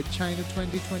entire China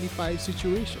 2025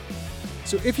 situation.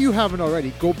 So if you haven't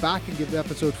already, go back and give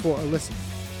episode 4 a listen.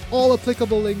 All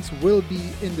applicable links will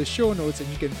be in the show notes, and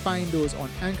you can find those on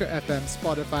Anchor FM,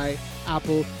 Spotify,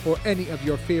 Apple, or any of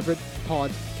your favorite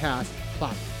podcast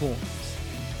platforms.